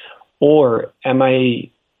happy? Or am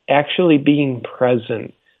I actually being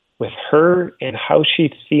present with her and how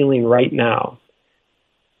she's feeling right now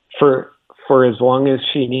for as long as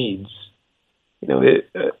she needs?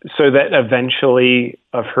 So that eventually,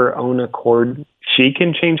 of her own accord, she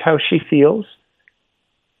can change how she feels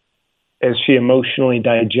as she emotionally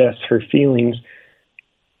digests her feelings,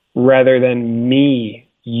 rather than me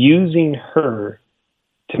using her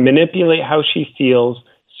to manipulate how she feels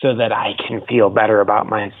so that I can feel better about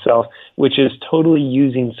myself, which is totally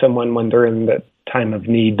using someone when they're in the time of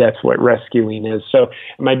need. That's what rescuing is. So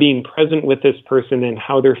am I being present with this person and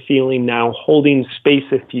how they're feeling now, holding space,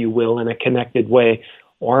 if you will, in a connected way?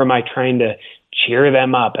 Or am I trying to cheer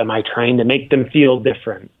them up? Am I trying to make them feel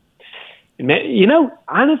different? And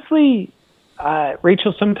honestly,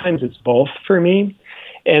 Rachel, sometimes it's both for me.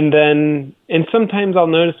 And sometimes I'll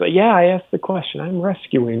notice that, I asked the question, I'm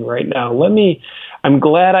rescuing right now. I'm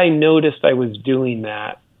glad I noticed I was doing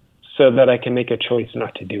that so that I can make a choice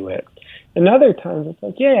not to do it. And other times it's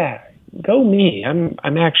like, go me.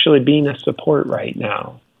 I'm actually being a support right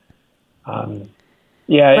now.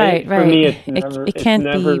 Right. For me, it can't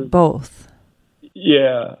be both.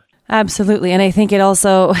 Yeah. Absolutely. And I think it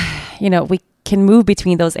also, we can move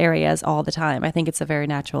between those areas all the time. I think it's a very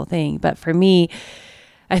natural thing. But for me,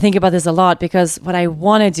 I think about this a lot, because what I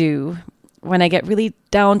want to do when I get really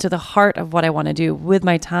down to the heart of what I want to do with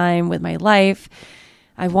my time, with my life,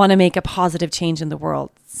 I want to make a positive change in the world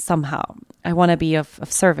somehow. I want to be of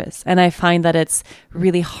service. And I find that it's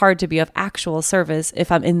really hard to be of actual service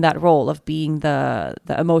if I'm in that role of being the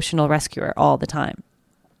emotional rescuer all the time.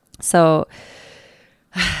 So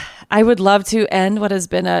I would love to end what has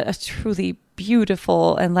been a truly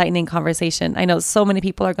beautiful, enlightening conversation. I know so many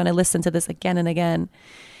people are going to listen to this again and again.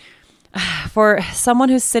 For someone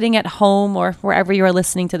who's sitting at home or wherever you are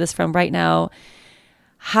listening to this from right now,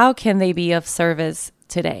 how can they be of service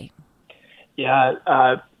today?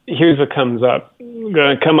 Yeah, here's what comes up. I'm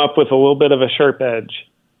going to come up with a little bit of a sharp edge.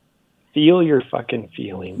 Feel your fucking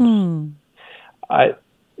feelings.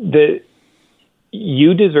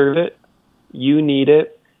 You deserve it. You need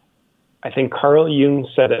it. I think Carl Jung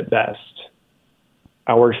said it best.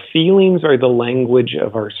 Our feelings are the language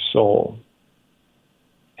of our soul.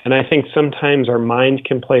 And I think sometimes our mind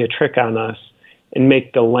can play a trick on us and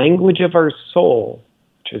make the language of our soul,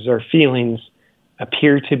 which is our feelings,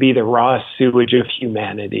 appear to be the raw sewage of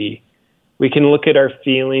humanity. We can look at our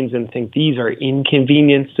feelings and think these are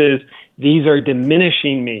inconveniences, these are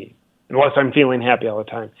diminishing me, unless I'm feeling happy all the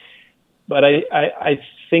time. But I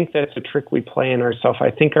think that's a trick we play on ourselves.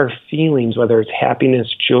 I think our feelings, whether it's happiness,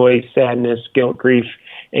 joy, sadness, guilt, grief,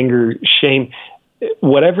 anger, shame,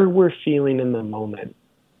 whatever we're feeling in the moment,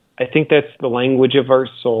 I think that's the language of our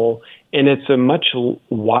soul, and it's a much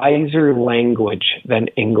wiser language than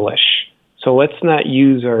English. So let's not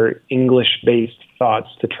use our English-based thoughts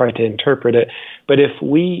to try to interpret it. But if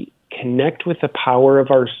we connect with the power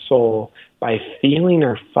of our soul by feeling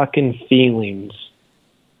our fucking feelings,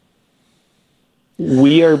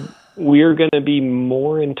 we are going to be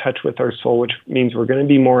more in touch with our soul, which means we're going to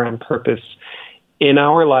be more on purpose in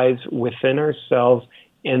our lives, within ourselves,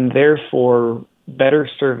 and therefore better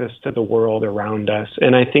service to the world around us.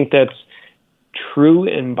 And I think that's true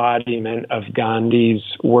embodiment of Gandhi's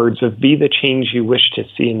words of be the change you wish to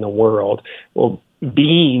see in the world. Well,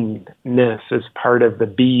 beingness is part of the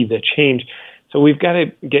be the change. So we've got to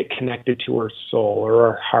get connected to our soul or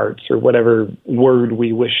our hearts or whatever word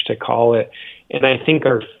we wish to call it. And I think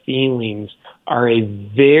our feelings are a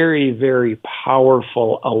very, very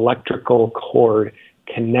powerful electrical cord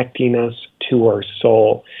connecting us to our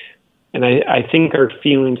soul. And I think our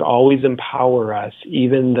feelings always empower us,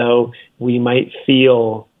 even though we might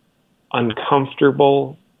feel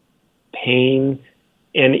uncomfortable, pain,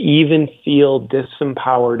 and even feel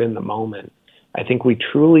disempowered in the moment. I think we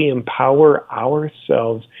truly empower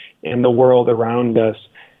ourselves and the world around us,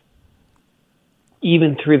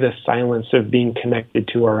 even through the silence of being connected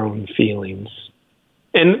to our own feelings.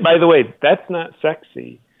 And by the way, that's not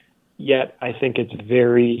sexy, yet I think it's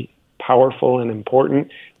very powerful and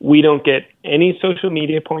important. We don't get any social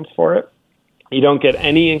media points for it. You don't get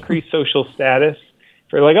any increased social status.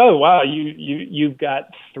 For like, oh, wow, you've got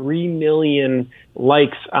 3 million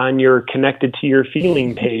likes on your connected to your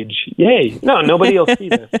feeling page. Yay. No, nobody will see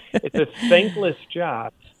this. It's a thankless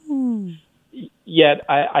job. Yet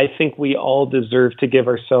I think we all deserve to give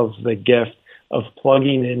ourselves the gift of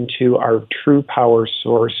plugging into our true power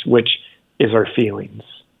source, which is our feelings.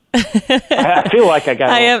 I feel like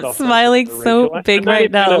I am smiling so big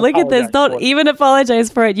right now. Look at this. Don't even apologize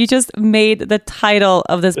for it. You just made the title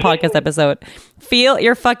of this podcast episode. Feel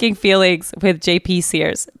your fucking feelings with JP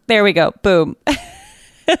Sears. There we go. Boom.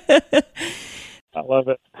 I love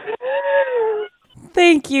it.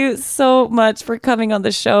 Thank you so much for coming on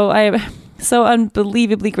the show. I am so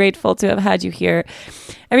unbelievably grateful to have had you here.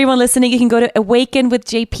 Everyone listening, you can go to Awaken with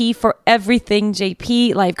JP for everything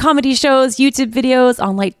JP, live comedy shows, YouTube videos,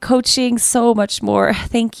 online coaching, so much more.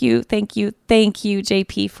 Thank you,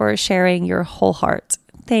 JP, for sharing your whole heart.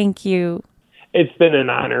 Thank you. It's been an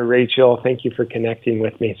honor, Rachel. Thank you for connecting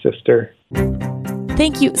with me, sister.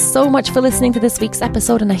 Thank you so much for listening to this week's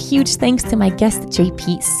episode, and a huge thanks to my guest,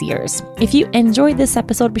 JP Sears. If you enjoyed this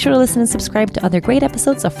episode, be sure to listen and subscribe to other great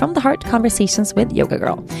episodes of From the Heart Conversations with Yoga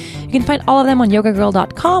Girl. You can find all of them on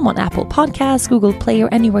yogagirl.com, on Apple Podcasts, Google Play,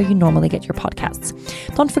 or anywhere you normally get your podcasts.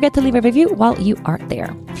 Don't forget to leave a review while you are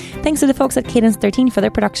there. Thanks to the folks at Cadence 13 for their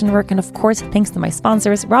production work, and of course, thanks to my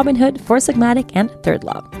sponsors, Robinhood, Four Sigmatic, and Third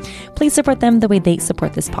Love. Please support them the way they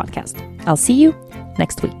support this podcast. I'll see you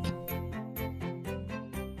next week.